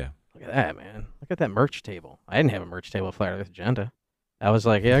 look at that, man. Look at that merch table. I didn't have a merch table at Flat Earth Agenda. I was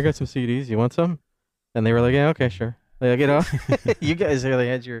like, I got some CDs. You want some? And they were like, yeah, okay, sure. Like, you guys really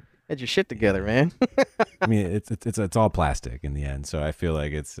had your shit together, man. It's all plastic in the end. So I feel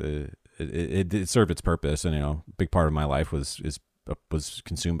like it served its purpose, and a big part of my life was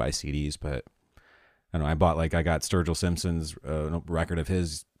consumed by CDs. But I don't know, I got Sturgill Simpson's record of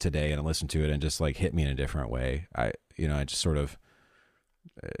his today, and I listened to it, and just like hit me in a different way. I just sort of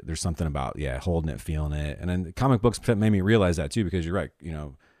there's something about holding it, feeling it, and then the comic books made me realize that too, because you're right,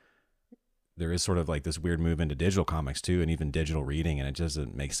 there is sort of like this weird move into digital comics too, and even digital reading, and it just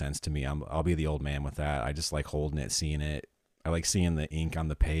doesn't make sense to me. I'll be the old man with that. I just like holding it, seeing it. I like seeing the ink on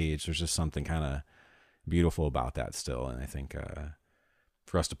the page. There's just something kind of beautiful about that still. And I think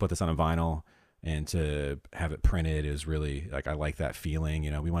for us to put this on a vinyl and to have it printed is really like, I like that feeling.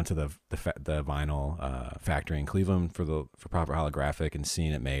 We went to the vinyl factory in Cleveland for Proper Holographic, and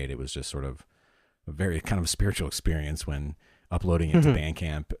seeing it made, it was just sort of a very kind of spiritual experience when uploading it to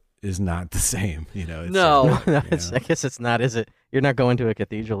Bandcamp is not the same. No, I guess it's not, is it? You're not going to a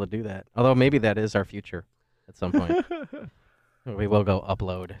cathedral to do that. Although maybe that is our future at some point. We will go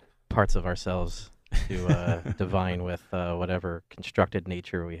upload parts of ourselves to divine with whatever constructed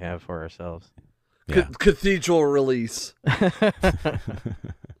nature we have for ourselves. Yeah. Cathedral release.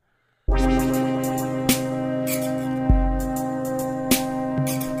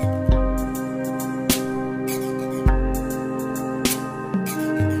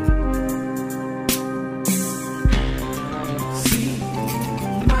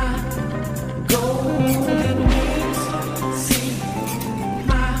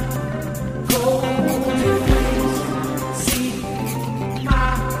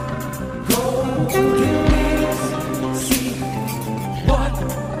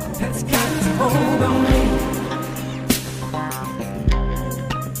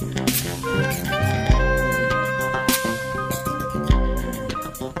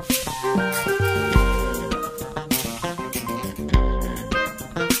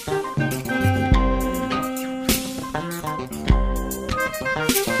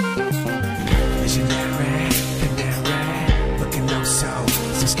 Visionary, canary, looking oh so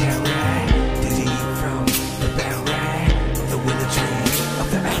scary. Did he eat from the berry, the willow tree, of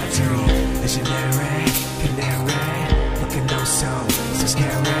the apple tree? Visionary, canary, looking oh so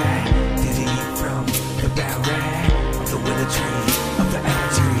scary. Did he eat from the berry, the willow tree, of the apple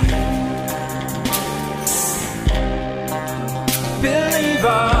tree? Believe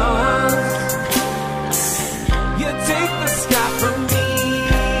us, you take the sky from me.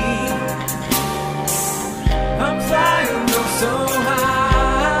 I'm flying oh so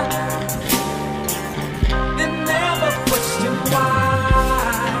high, and never question why.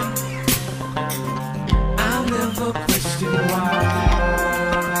 I'll never question why.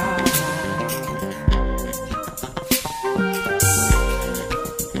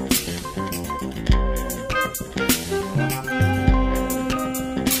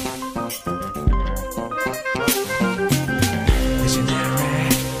 Visionary,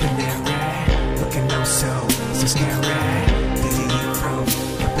 canary, looking oh so scary. Did he eat from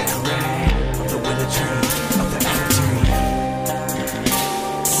the berry, the willow tree, of the apple tree?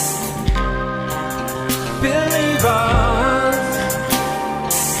 Believe us,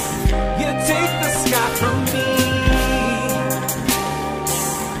 you take the sky from me.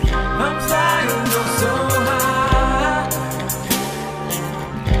 I'm flying oh so high,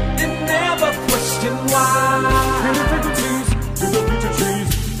 and never question why. Frequencies to the future trees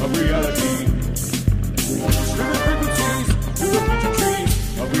of reality. Frequencies to the future trees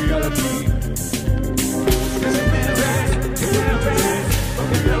of reality.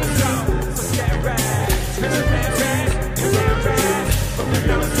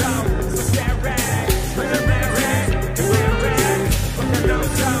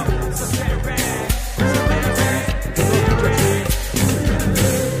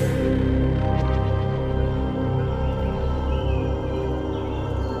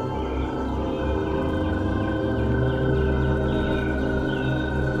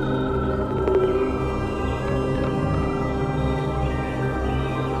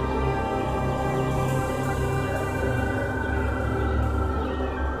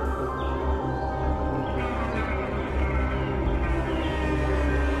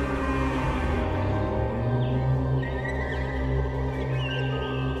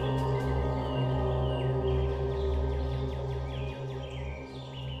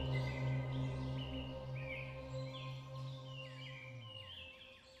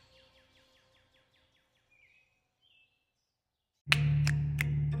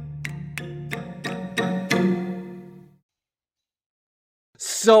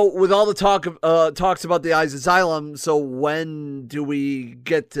 So, with all the talks about the Eyes Asylum, so when do we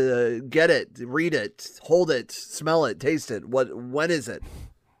get to get it, read it, hold it, smell it, taste it? When is it?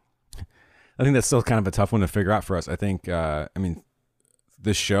 I think that's still kind of a tough one to figure out for us. I think,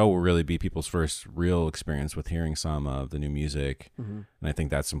 this show will really be people's first real experience with hearing some of the new music. And I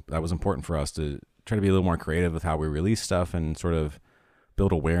think that was important for us to try to be a little more creative with how we release stuff and sort of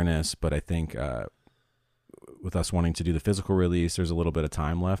build awareness. But I think with us wanting to do the physical release, there's a little bit of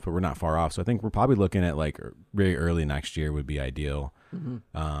time left, but we're not far off. So I think we're probably looking at like very early next year would be ideal.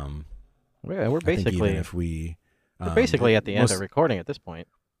 Yeah, we're basically we're basically at the end of recording at this point.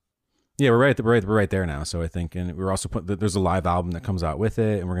 Yeah, we're right there now. So I think, and we're also there's a live album that comes out with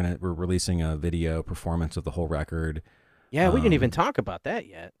it, and we're releasing a video performance of the whole record. Yeah, we didn't even talk about that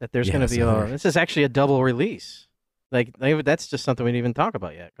yet. That there's going to be this is actually a double release. Like that's just something we didn't even talk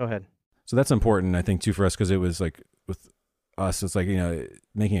about yet. Go ahead. So that's important, I think, too, for us, because it was like with us, it's like,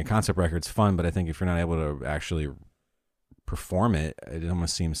 making a concept record's fun, but I think if you're not able to actually perform it, it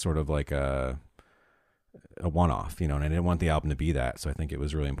almost seems sort of like a one-off, and I didn't want the album to be that. So I think it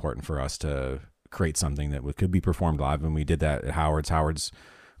was really important for us to create something that could be performed live, and we did that at Howard's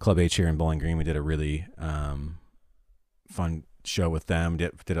Club H here in Bowling Green. We did a really fun show with them.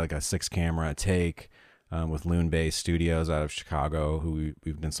 Did like a 6-camera take. With Loon Base Studios out of Chicago, who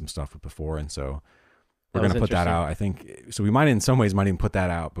we've done some stuff with before, and so we're going to put that out. I think so. We might, in some ways, even put that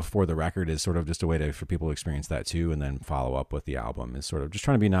out before the record, is sort of just a way for people to experience that too, and then follow up with the album. Is sort of just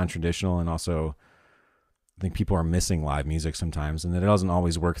trying to be non-traditional, and also I think people are missing live music sometimes, and that it doesn't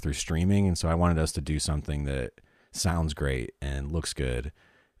always work through streaming. And so I wanted us to do something that sounds great and looks good,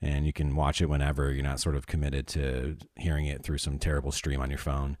 and you can watch it whenever. You're not sort of committed to hearing it through some terrible stream on your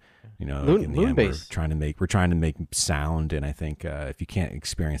phone. In the end, we're trying to make sound, and I think if you can't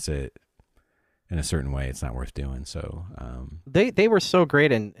experience it in a certain way, it's not worth doing. So they were so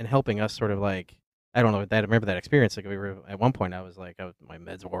great in helping us sort of like, I don't know, I remember that experience. Like we were at one point, I was like, my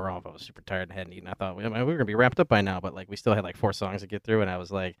meds wore off. I was super tired and hadn't eaten. I thought we were gonna be wrapped up by now, but like we still had like 4 songs to get through, and I was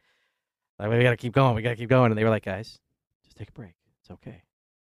like we gotta keep going. We gotta keep going. And they were like, guys, just take a break. It's It's okay.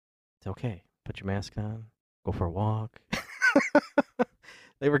 It's okay. Put your mask on. Go for a walk.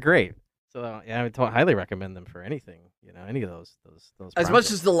 They were great. So yeah, I would highly recommend them for anything. You know, any of those. As much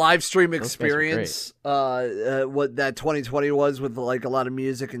projects. as the live stream Those guys were experience, what that 2020 was with like a lot of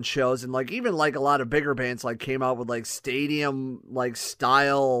music and shows, and like even like a lot of bigger bands like came out with like stadium like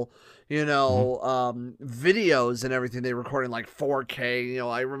style, you know, videos and everything. They recorded in like 4K. You know,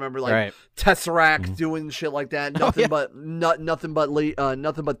 I remember like Tesseract doing shit like that. Nothing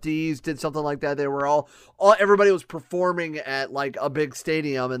but D's did something like that. They were all everybody was performing at like a big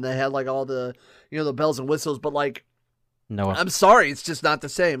stadium, and they had like all the, you know, the bells and whistles. But like, no, I'm sorry, it's just not the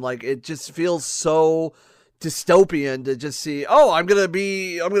same. Like, it just feels so dystopian to just see, oh, I'm gonna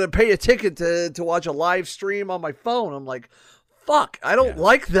pay a ticket to watch a live stream on my phone. I'm like, fuck, I don't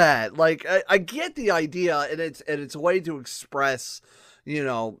like that. Like, I get the idea, and it's a way to express, you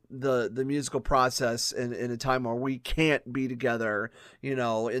know, the musical process in a time where we can't be together. You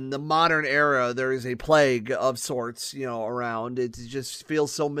know, in the modern era, there is a plague of sorts, you know, around. It just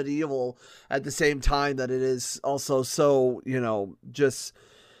feels so medieval at the same time that it is also so, you know, just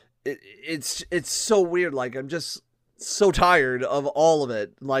it's so weird. Like, I'm just so tired of all of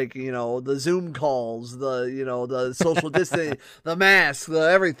it. Like, you know, the Zoom calls, the, you know, the social distancing, the masks, the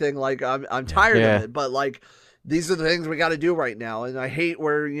everything. Like, I'm tired of it. But like, these are the things we got to do right now. And I hate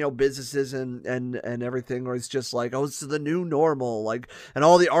where, you know, businesses and everything where it's just like, oh, this is the new normal. Like, and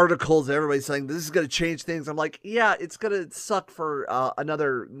all the articles, everybody's saying this is going to change things. I'm like, yeah, it's going to suck for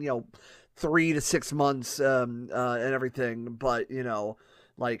another, you know, 3 to 6 months and everything. But, you know,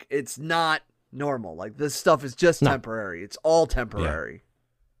 like, it's not normal. Like, this stuff is just temporary. It's all temporary.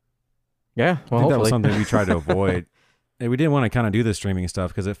 Yeah. I think that was something we tried to avoid. And we didn't want to kind of do the streaming stuff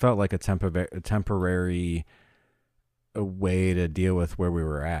because it felt like a temporary a way to deal with where we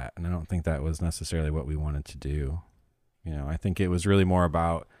were at, and I don't think that was necessarily what we wanted to do. You know, I think it was really more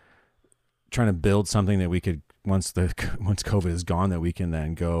about trying to build something that we could, once COVID is gone, that we can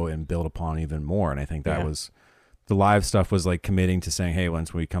then go and build upon even more. And I think that was the live stuff was like committing to saying, hey,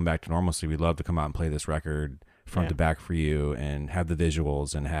 once we come back to normalcy, we'd love to come out and play this record front to back for you and have the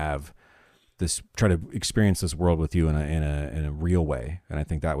visuals and have this, try to experience this world with you in a real way. And I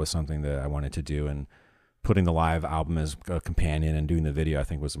think that was something that I wanted to do, and putting the live album as a companion and doing the video, I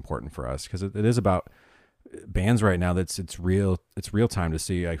think, was important for us, because it is about bands right now. It's real time to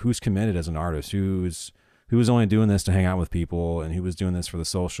see like who's committed as an artist, who was only doing this to hang out with people, and who was doing this for the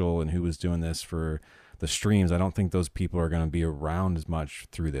social, and who was doing this for the streams. I don't think those people are going to be around as much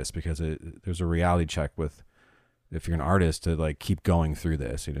through this, because there's a reality check with, if you're an artist, to like keep going through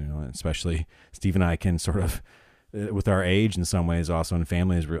this, you know, especially Steve and I can sort of, with our age in some ways also, and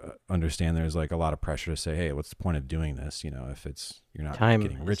families understand there's like a lot of pressure to say, hey, what's the point of doing this? You know, if you're not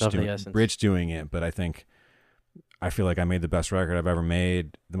getting rich doing it. But I feel like I made the best record I've ever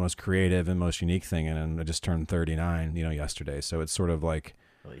made, the most creative and most unique thing. And I just turned 39, you know, yesterday. So it's sort of like,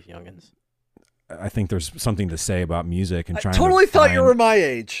 all these youngins. I think there's something to say about music and trying. I totally thought you were my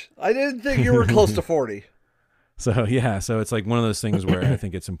age. I didn't think you were close to 40. So yeah, so it's like one of those things where I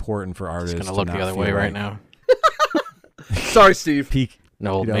think it's important for artists. Just gonna look the other way right now. Sorry, Steve. Peaking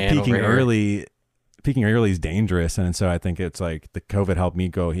early is dangerous, and so I think it's like the COVID helped me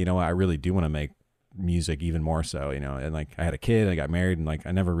go, you know what, I really do want to make music even more so, you know. And like I had a kid, I got married, and like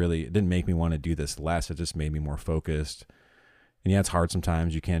it didn't make me want to do this less. It just made me more focused. And yeah, it's hard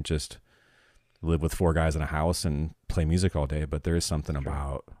sometimes. You can't just live with 4 guys in a house and play music all day, but there is something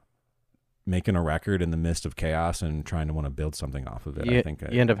about making a record in the midst of chaos and trying to want to build something off of it. I think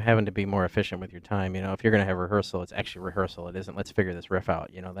you end up having to be more efficient with your time. You know, if you're going to have rehearsal, it's actually rehearsal. It isn't, let's figure this riff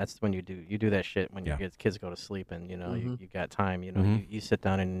out. You know, that's when you do that shit when your kids go to sleep, and, you know, you got time, you know, you sit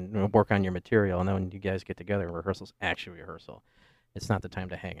down and work on your material. And then when you guys get together, rehearsal's actually rehearsal. It's not the time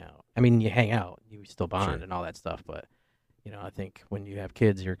to hang out. I mean, you hang out, you still bond and all that stuff. But, you know, I think when you have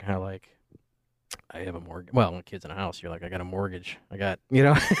kids, you're kind of like, I have a mortgage. Well, when kids in a house, you're like, I got a mortgage. I got, you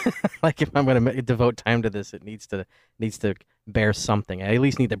know, like if I'm going to devote time to this, it needs to bear something. I at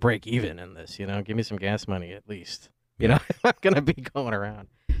least need to break even in this, you know, give me some gas money at least, you know, I'm going to be going around.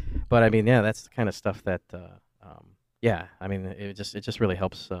 But I mean, yeah, that's the kind of stuff that, I mean, it just really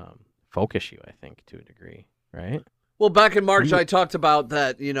helps focus you, I think, to a degree, right? Well, back in March, I talked about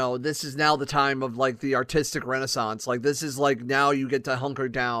that, you know, this is now the time of like the artistic renaissance. Like, this is like now you get to hunker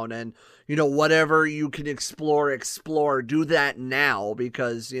down and, whatever you can explore, do that now,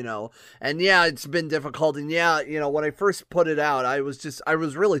 because, and yeah, it's been difficult. And yeah, when I first put it out, I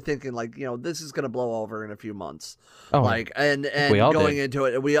was really thinking like, this is going to blow over in a few months. Oh, like, and we all going did. into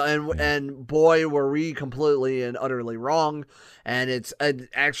it, and boy, were we completely and utterly wrong. And it's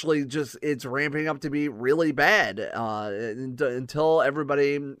actually it's ramping up to be really bad until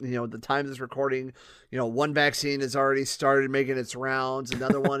everybody, the time of this recording, one vaccine has already started making its rounds.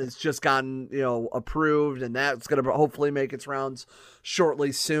 Another one has just gotten, approved, and that's going to hopefully make its rounds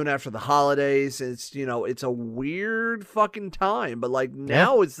shortly soon after the holidays. It's, it's a weird fucking time, but like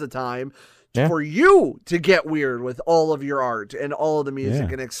now is the time for you to get weird with all of your art and all of the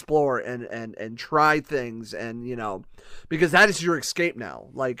music and explore and try things, and because that is your escape now.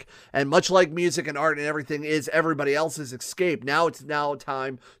 Like, and much like music and art and everything is everybody else's escape, now it's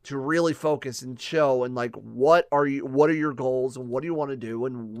time to really focus and show, and like, what are your goals, and what do you want to do,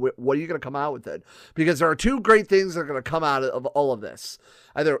 and what are you going to come out with it? Because there are two great things that are going to come out of all of this.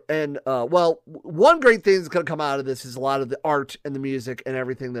 One great thing that's going to come out of this is a lot of the art and the music and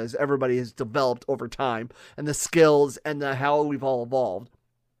everything that everybody has developed over time, and the skills and how we've all evolved.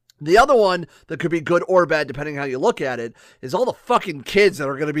 The other one that could be good or bad, depending how you look at it, is all the fucking kids that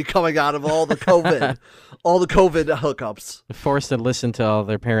are going to be coming out of all the COVID, all the COVID hookups. Forced to listen to all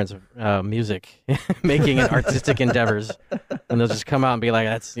their parents' music, making and artistic endeavors, and they'll just come out and be like,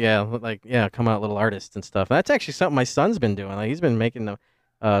 come out little artists and stuff. That's actually something my son's been doing. Like, he's been making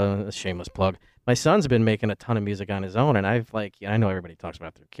a shameless plug. My son's been making a ton of music on his own, and I know everybody talks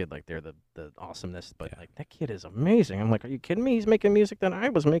about their kid like they're the awesomeness, but like, that kid is amazing. I'm like, are you kidding me? He's making music that I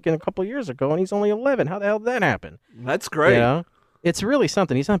was making a couple years ago, and he's only 11. How the hell did that happen? That's great. It's really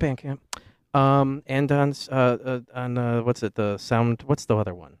something. He's on Bandcamp, and on what's it? What's the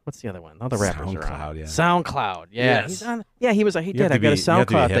other one? What's the other one? All the rappers are on SoundCloud. Yeah, yes. He's on. Yeah, he was. He did. I got a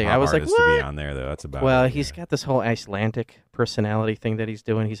SoundCloud thing. I was like, what? To be on there, though. That's about. Well, he's got this whole Icelandic personality thing that he's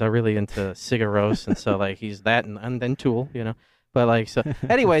doing. He's really into Sigur Rós, and so like he's that and then Tool, But like, so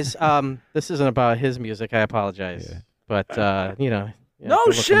anyways, this isn't about his music. I apologize, but no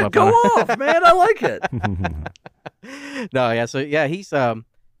shit, go off, man. I like it. No, yeah. So yeah, he's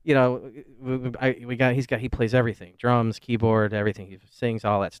he plays everything: drums, keyboard, everything. He sings,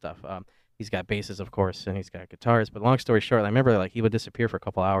 all that stuff. He's got basses, of course, and he's got guitars. But long story short, I remember like he would disappear for a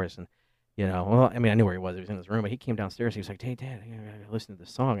couple hours, and I knew where he was. He was in his room, but he came downstairs. He was like, "Hey, Dad, I gotta listen to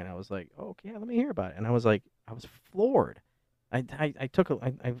this song," and I was like, "Oh, okay, let me hear about it." And I was like, I was floored. I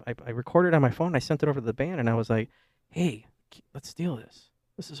recorded it on my phone. I sent it over to the band, and I was like, "Hey, let's steal this.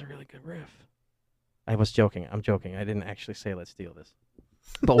 This is a really good riff." I was joking. I'm joking. I didn't actually say let's steal this.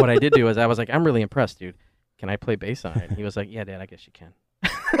 But what I did do is I was like, I'm really impressed, dude. Can I play bass on it? And he was like, yeah, Dad, I guess you can.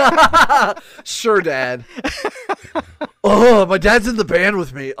 Sure, Dad. Oh, my dad's in the band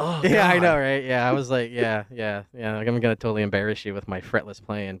with me. Oh, yeah, God. I know, right? Yeah, I was like, yeah. Like, I'm going to totally embarrass you with my fretless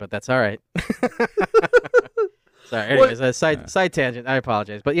playing, but that's all right. Sorry. Anyways, a side tangent. I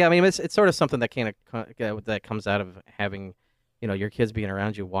apologize. But yeah, I mean, it's sort of something that that comes out of having, your kids being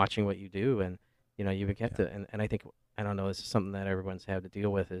around you, watching what you do, and, you get to, and I think, I don't know, this is something that everyone's had to deal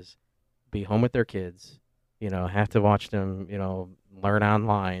with, is be home with their kids, have to watch them, learn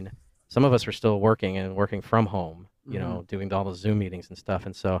online. Some of us are still working from home, doing all those Zoom meetings and stuff.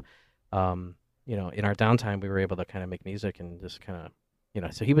 And so, in our downtime, we were able to kind of make music and just kind of,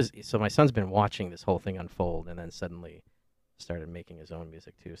 so my son's been watching this whole thing unfold, and then suddenly started making his own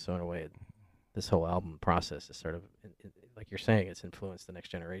music too. So in a way, this whole album process is sort of, like you're saying, it's influenced the next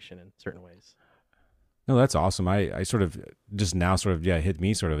generation in certain ways. No, that's awesome. I sort of just now hit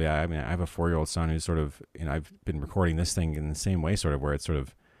me sort of, I mean, I have a 4-year-old son who's sort of, I've been recording this thing in the same way, sort of, where it's sort of,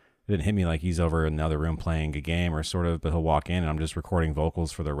 it didn't hit me like he's over in the other room playing a game or sort of, but he'll walk in and I'm just recording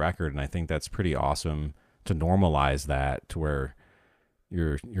vocals for the record. And I think that's pretty awesome to normalize that, to where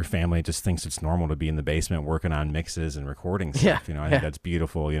your family just thinks it's normal to be in the basement working on mixes and recording stuff. I think that's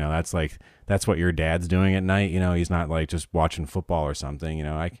beautiful. That's what your dad's doing at night. He's not like just watching football or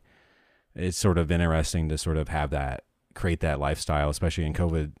something, it's sort of interesting to sort of create that lifestyle, especially in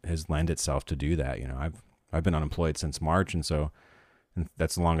COVID has lent itself to do that. I've been unemployed since March. And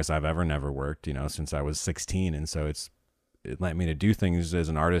that's the longest I've never worked, since I was 16. And so it led me to do things as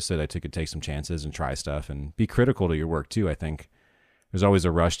an artist that I could take some chances and try stuff and be critical to your work too. I think there's always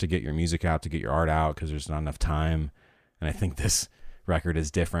a rush to get your music out, to get your art out, because there's not enough time. And I think this record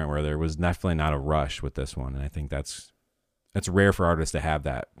is different, where there was definitely not a rush with this one. And I think that's rare for artists to have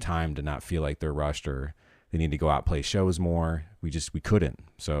that time to not feel like they're rushed or they need to go out, play shows more. We couldn't.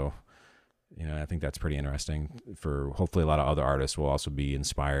 So, I think that's pretty interesting. For hopefully a lot of other artists will also be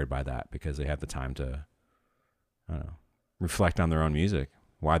inspired by that, because they have the time to, reflect on their own music.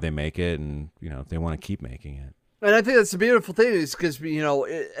 why they make it, and if they want to keep making it. And I think that's the beautiful thing is because,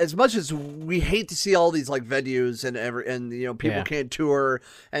 as much as we hate to see all these like venues and people can't tour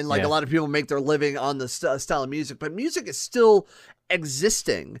and like a lot of people make their living on the style of music, but music is still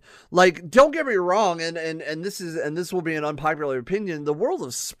existing. Like, don't get me wrong. And this will be an unpopular opinion. The world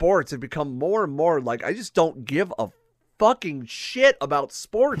of sports have become more and more like, I just don't give a fucking shit about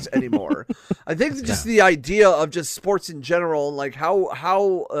sports anymore. I think just the idea of just sports in general, and like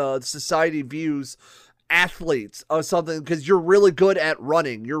how society views athletes or something, because you're really good at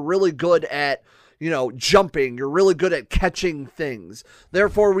running, you're really good at jumping, you're really good at catching things,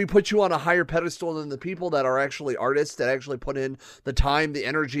 therefore we put you on a higher pedestal than the people that are actually artists, that actually put in the time, the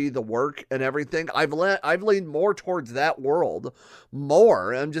energy, the work and everything. I've leaned more towards that world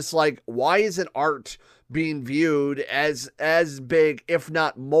more. I'm just like, why isn't art being viewed as big, if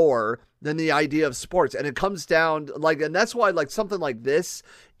not more, than the idea of sports? And it comes down and that's why like something like this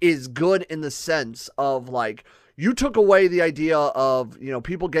is good in the sense of like, you took away the idea of,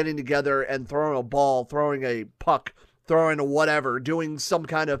 people getting together and throwing a ball, throwing a puck, throwing a whatever, doing some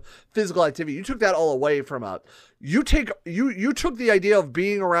kind of physical activity. You took that all away from you took the idea of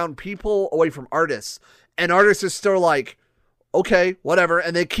being around people away from artists, and artists are still like, okay, whatever,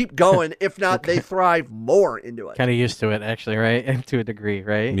 and they keep going. If not, they thrive more into it. Kind of used to it, actually, right? And to a degree,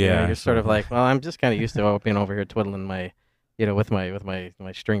 right? Yeah. You're sort of like, well, I'm just kind of used to being over here twiddling my, with my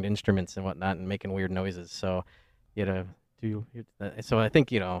stringed instruments and whatnot, and making weird noises. So, so I think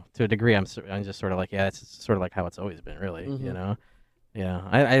to a degree, I'm just sort of like, yeah, it's sort of like how it's always been, really. Mm-hmm. Yeah.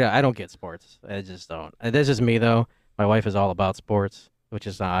 I don't get sports. I just don't. That's just me, though. My wife is all about sports, which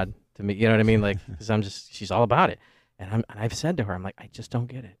is odd to me. You know what I mean? Like, because she's all about it. And I've said to her, I'm like, I just don't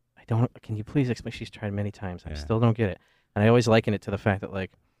get it. Can you please explain? She's tried many times. I still don't get it. And I always liken it to the fact that,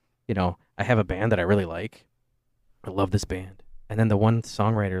 like, I have a band that I really like. I love this band. And then the one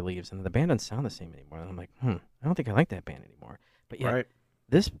songwriter leaves, and the band doesn't sound the same anymore. And I'm like, I don't think I like that band anymore. But yeah,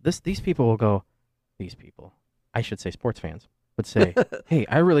 these people will go, I should say sports fans, would say, hey,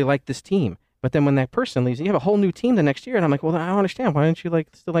 I really like this team. But then when that person leaves, you have a whole new team the next year. And I'm like, well, I don't understand. Why don't you why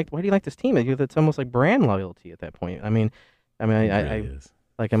do you like this team? It's almost like brand loyalty at that point. I mean, am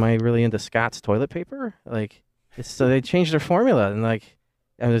I really into Scott's toilet paper? Like, so they changed their formula, and like,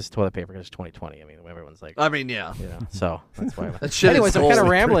 it's toilet paper because it's 2020. I mean, everyone's like, yeah. So that's why. Anyways, I'm kind of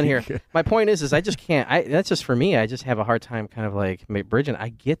rambling here. My point is I just can't. That's just for me. I just have a hard time kind of like bridging. I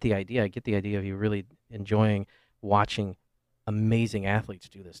get the idea. I get the idea of you really enjoying watching amazing athletes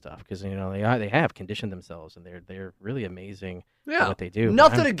do this stuff, because they have conditioned themselves, and they're really amazing at what they do.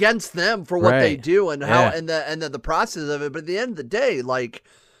 Nothing against them for what they do and how and the process of it, but at the end of the day, like,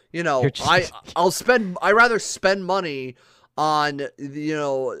 I rather spend money on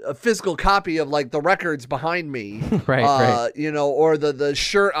a physical copy of like the records behind me, right. Or the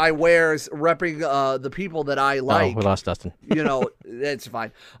shirt I wear repping the people that I like. Oh, we lost Dustin. It's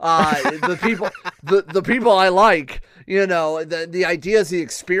fine. The people I like, the ideas, the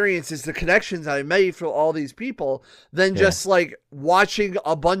experiences, the connections I made for all these people, than just like watching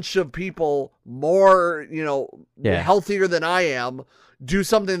a bunch of people more, healthier than I am do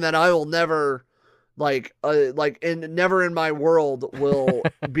something that I will never never in my world will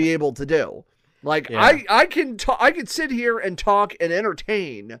be able to do. Like, I can sit here and talk and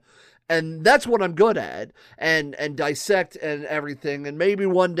entertain, and that's what I'm good at, and dissect and everything. And maybe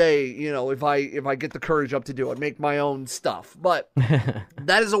one day, if I get the courage up to do it, make my own stuff. But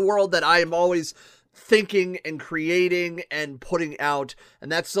that is a world that I am always thinking and creating and putting out,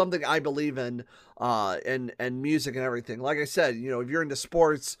 and that's something I believe in, and music and everything. Like I said, if you're into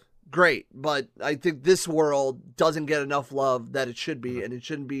sports, great, but I think this world doesn't get enough love that it should be, and it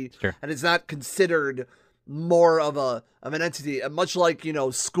shouldn't be, and it's not considered more of an entity. And much like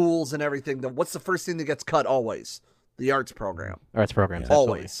schools and everything, what's the first thing that gets cut always? The arts program. Arts programs,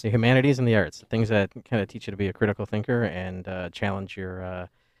 always. Absolutely. The humanities and the arts, things that kind of teach you to be a critical thinker and challenge your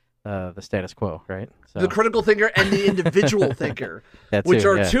the status quo, right? So. The critical thinker and the individual thinker, which too,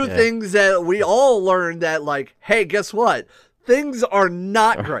 are two things that we all learned that, like, hey, guess what? Things are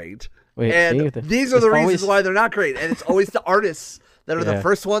not great. These are the reasons why they're not great. And it's always the artists that are the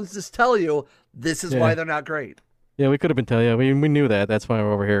first ones to tell you this is why they're not great. Yeah, we could have been telling you. We knew that. That's why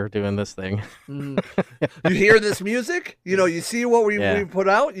we're over here doing this thing. You hear this music? You see what we put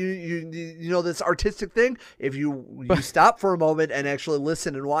out? You know this artistic thing? If you stop for a moment and actually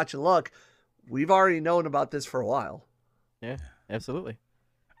listen and watch and look, we've already known about this for a while. Yeah, absolutely.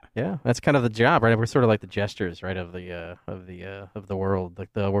 Yeah, that's kind of the job, right? We're sort of like the gestures, right, of the world,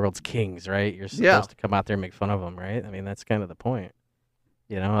 like the world's kings, right? You're supposed to come out there and make fun of them, right? I mean, that's kind of the point.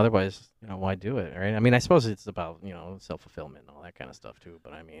 You know, otherwise, you know, why do it, right? I mean, I suppose it's about, you know, self-fulfillment and all that kind of stuff too.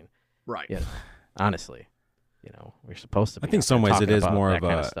 But I mean, Right. yeah, honestly, you know, we're supposed to be. I think out some there ways it talking is about more that of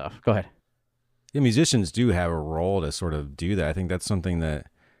kind a- of stuff. Go ahead. Yeah, musicians do have a role to sort of do that. I think that's something that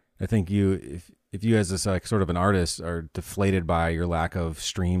I think if you as this like sort of an artist are deflated by your lack of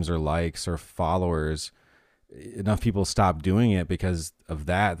streams or likes or followers, enough people stop doing it because of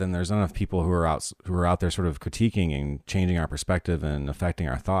that, then there's not enough people who are out there sort of critiquing and changing our perspective and affecting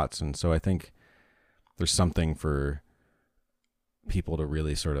our thoughts. And so I think there's something for people to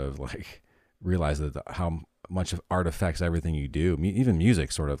really sort of like realize that how much of art affects everything you do. Even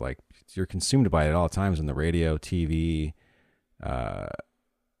music, sort of like you're consumed by it at all times in the radio, TV,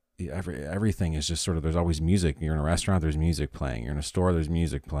 everything is just sort of, there's always music. You're in a restaurant, there's music playing. You're in a store, there's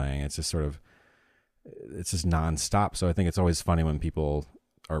music playing. It's just sort of, it's just nonstop. So I think it's always funny when people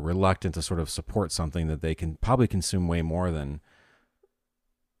are reluctant to sort of support something that they can probably consume way more than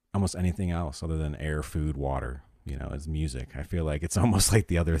almost anything else other than air, food, water, you know, as music. I feel like it's almost like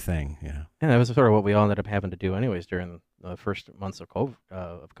the other thing, you know? Yeah, that was sort of what we all ended up having to do anyways during the first months of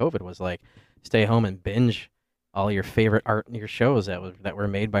COVID was like stay home and binge all your favorite art and your shows that were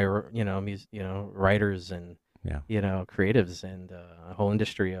made by, you know, writers and, Yeah. you know, creatives, and a whole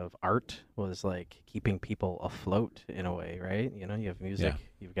industry of art was like keeping people afloat in a way, right? You know, you have music,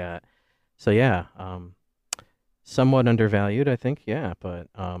 you've got, so yeah, somewhat undervalued, I think, yeah, but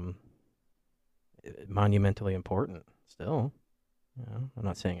monumentally important still. You know, I'm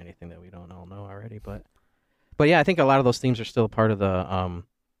not saying anything that we don't all know already, but yeah, I think a lot of those themes are still part of the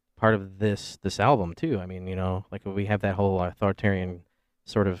part of this album too. I mean, you know, like we have that whole authoritarian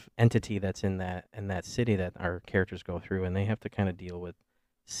sort of entity that's in that city that our characters go through, and they have to kind of deal with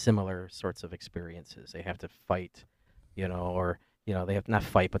similar sorts of experiences. They have to fight, you know, or you know, they have not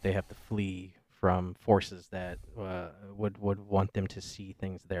fight, but they have to flee from forces that would want them to see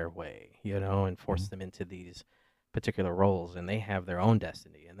things their way, you know, and force them into these particular roles, and they have their own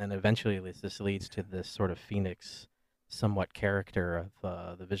destiny. And then eventually this leads to this sort of Phoenix somewhat character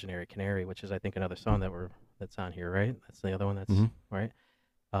of the Visionary Canary, which is I think another song that's on here, right? That's the other one that's right.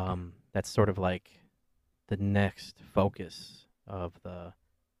 That's sort of like the next focus of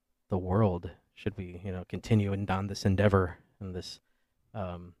the world. Should we, you know, continue on this endeavor and this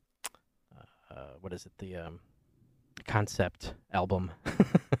what is it, the concept album?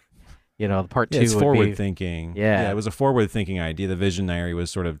 You know, part two. It's would forward be, thinking. Yeah. It was a forward thinking idea. The Visionary was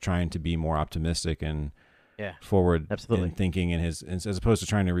sort of trying to be more optimistic and forward absolutely in thinking as opposed to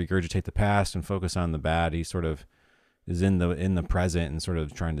trying to regurgitate the past and focus on the bad. He sort of is in the present and sort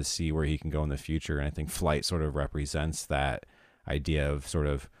of trying to see where he can go in the future. And I think Flight sort of represents that idea of sort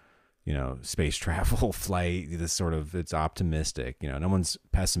of, you know, space travel, flight, this sort of, it's optimistic, you know, no one's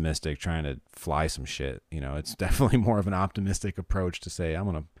pessimistic trying to fly some shit. You know, it's definitely more of an optimistic approach to say, I'm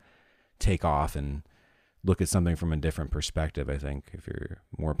going to take off and look at something from a different perspective. I think if you're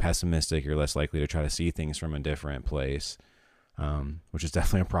more pessimistic, you're less likely to try to see things from a different place, which is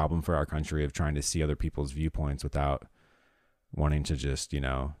definitely a problem for our country of trying to see other people's viewpoints without wanting to just, you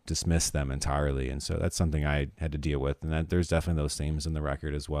know, dismiss them entirely. And so that's something I had to deal with, and that there's definitely those themes in the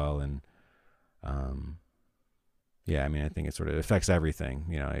record as well. And yeah, I mean, I think it sort of affects everything,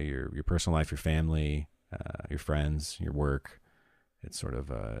 you know, your personal life, your family, your friends, your work. It's sort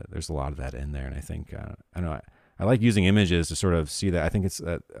of there's a lot of that in there. And I think I don't know, I like using images to sort of see that. I think it's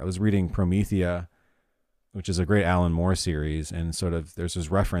I was reading Promethea, which is a great Alan Moore series, and sort of there's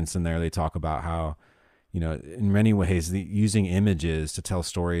this reference in there. They talk about how, you know, in many ways, using images to tell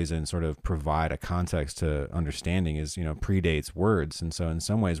stories and sort of provide a context to understanding is, you know, predates words. And so in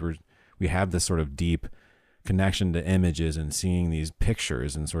some ways we have this sort of deep connection to images and seeing these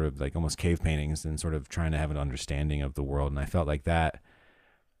pictures and sort of like almost cave paintings and sort of trying to have an understanding of the world. And I felt like that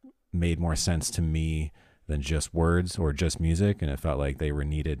made more sense to me than just words or just music. And it felt like they were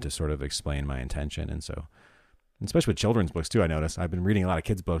needed to sort of explain my intention. And so, especially with children's books too, I noticed I've been reading a lot of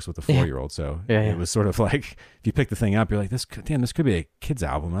kids' books with a 4-year-old. So it was sort of like, if you pick the thing up, you're like, this could be a kid's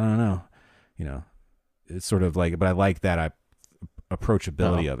album. I don't know. You know, it's sort of like, but I like that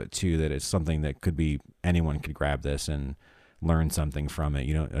approachability of it too, that it's something that could be, anyone could grab this and learn something from it.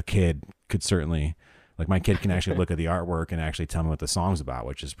 You know, a kid could certainly, like my kid can actually look at the artwork and actually tell me what the song's about,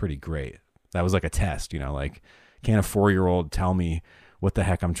 which is pretty great. That was like a test, you know, like, can a 4-year-old tell me what the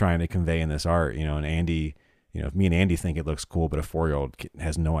heck I'm trying to convey in this art? You know, and Andy, you know, if me and Andy think it looks cool, but a 4-year-old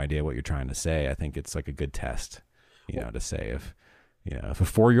has no idea what you're trying to say, I think it's like a good test, you know, to say if Yeah, if a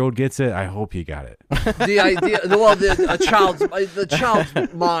 4-year-old gets it, I hope he got it. The idea, well, the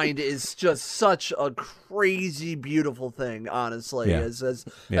child's mind is just such a crazy, beautiful thing. Honestly, Yeah. as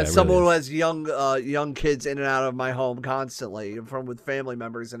Yeah, it someone really who has young kids in and out of my home constantly, with family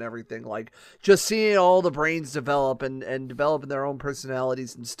members and everything, like just seeing all the brains develop and developing their own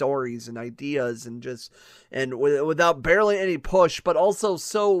personalities and stories and ideas, and without barely any push, but also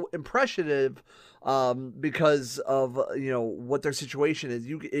so impressionative. Because of what their situation is,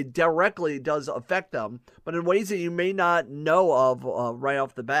 it directly does affect them, but in ways that you may not know of right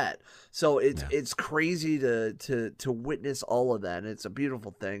off the bat. So it's crazy to witness all of that. And it's a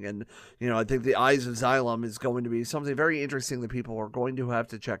beautiful thing, and I think The Eyes of Xylem is going to be something very interesting that people are going to have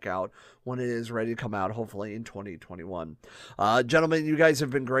to check out when it is ready to come out, hopefully in 2021. Gentlemen, you guys have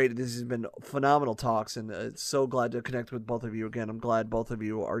been great. This has been phenomenal talks, and it's so glad to connect with both of you again. I'm glad both of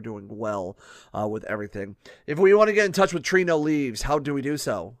you are doing well with everything. If we want to get in touch with Tree No Leaves, how do we do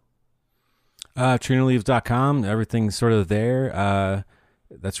so? TreeNoLeaves.com. Everything's sort of there.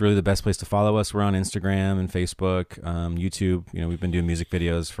 That's really the best place to follow us. We're on Instagram and Facebook, YouTube. We've been doing music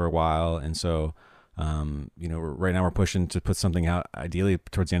videos for a while, and so right now we're pushing to put something out, ideally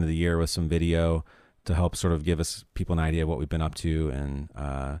towards the end of the year, with some video to help sort of give people an idea of what we've been up to. And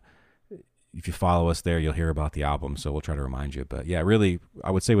if you follow us there, you'll hear about the album. So we'll try to remind you. But yeah, really,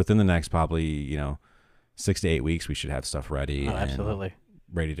 I would say within the next probably 6 to 8 weeks, we should have stuff ready. Oh, absolutely. And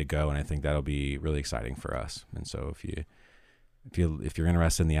ready to go. And I think that'll be really exciting for us. And so if you're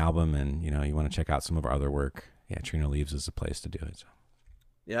interested in the album and you want to check out some of our other work, yeah, Tree No Leaves is the place to do it. So.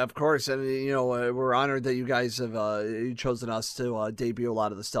 Yeah, of course, and we're honored that you guys have chosen us to debut a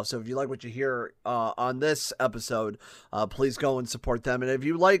lot of the stuff. So if you like what you hear on this episode, please go and support them. And if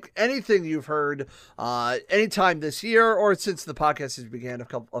you like anything you've heard anytime this year or since the podcast has began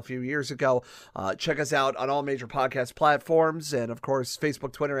a few years ago, check us out on all major podcast platforms, and of course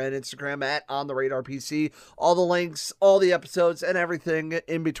Facebook, Twitter, and Instagram at On The Radar PC. All the links, all the episodes, and everything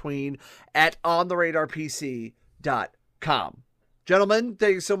in between at ontheradarpc.com. Gentlemen,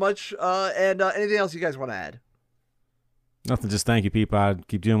 thank you so much. And anything else you guys want to add? Nothing. Just thank you, Peapod.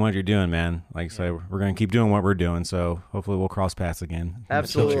 Keep doing what you're doing, man. Like I say, we're going to keep doing what we're doing. So hopefully we'll cross paths again.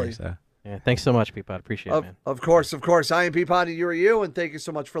 Absolutely. So. Yeah, thanks so much, Peapod. Appreciate it, man. Of course. I am Peapod, and you are you. And thank you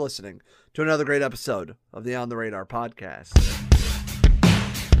so much for listening to another great episode of the On The Radar podcast.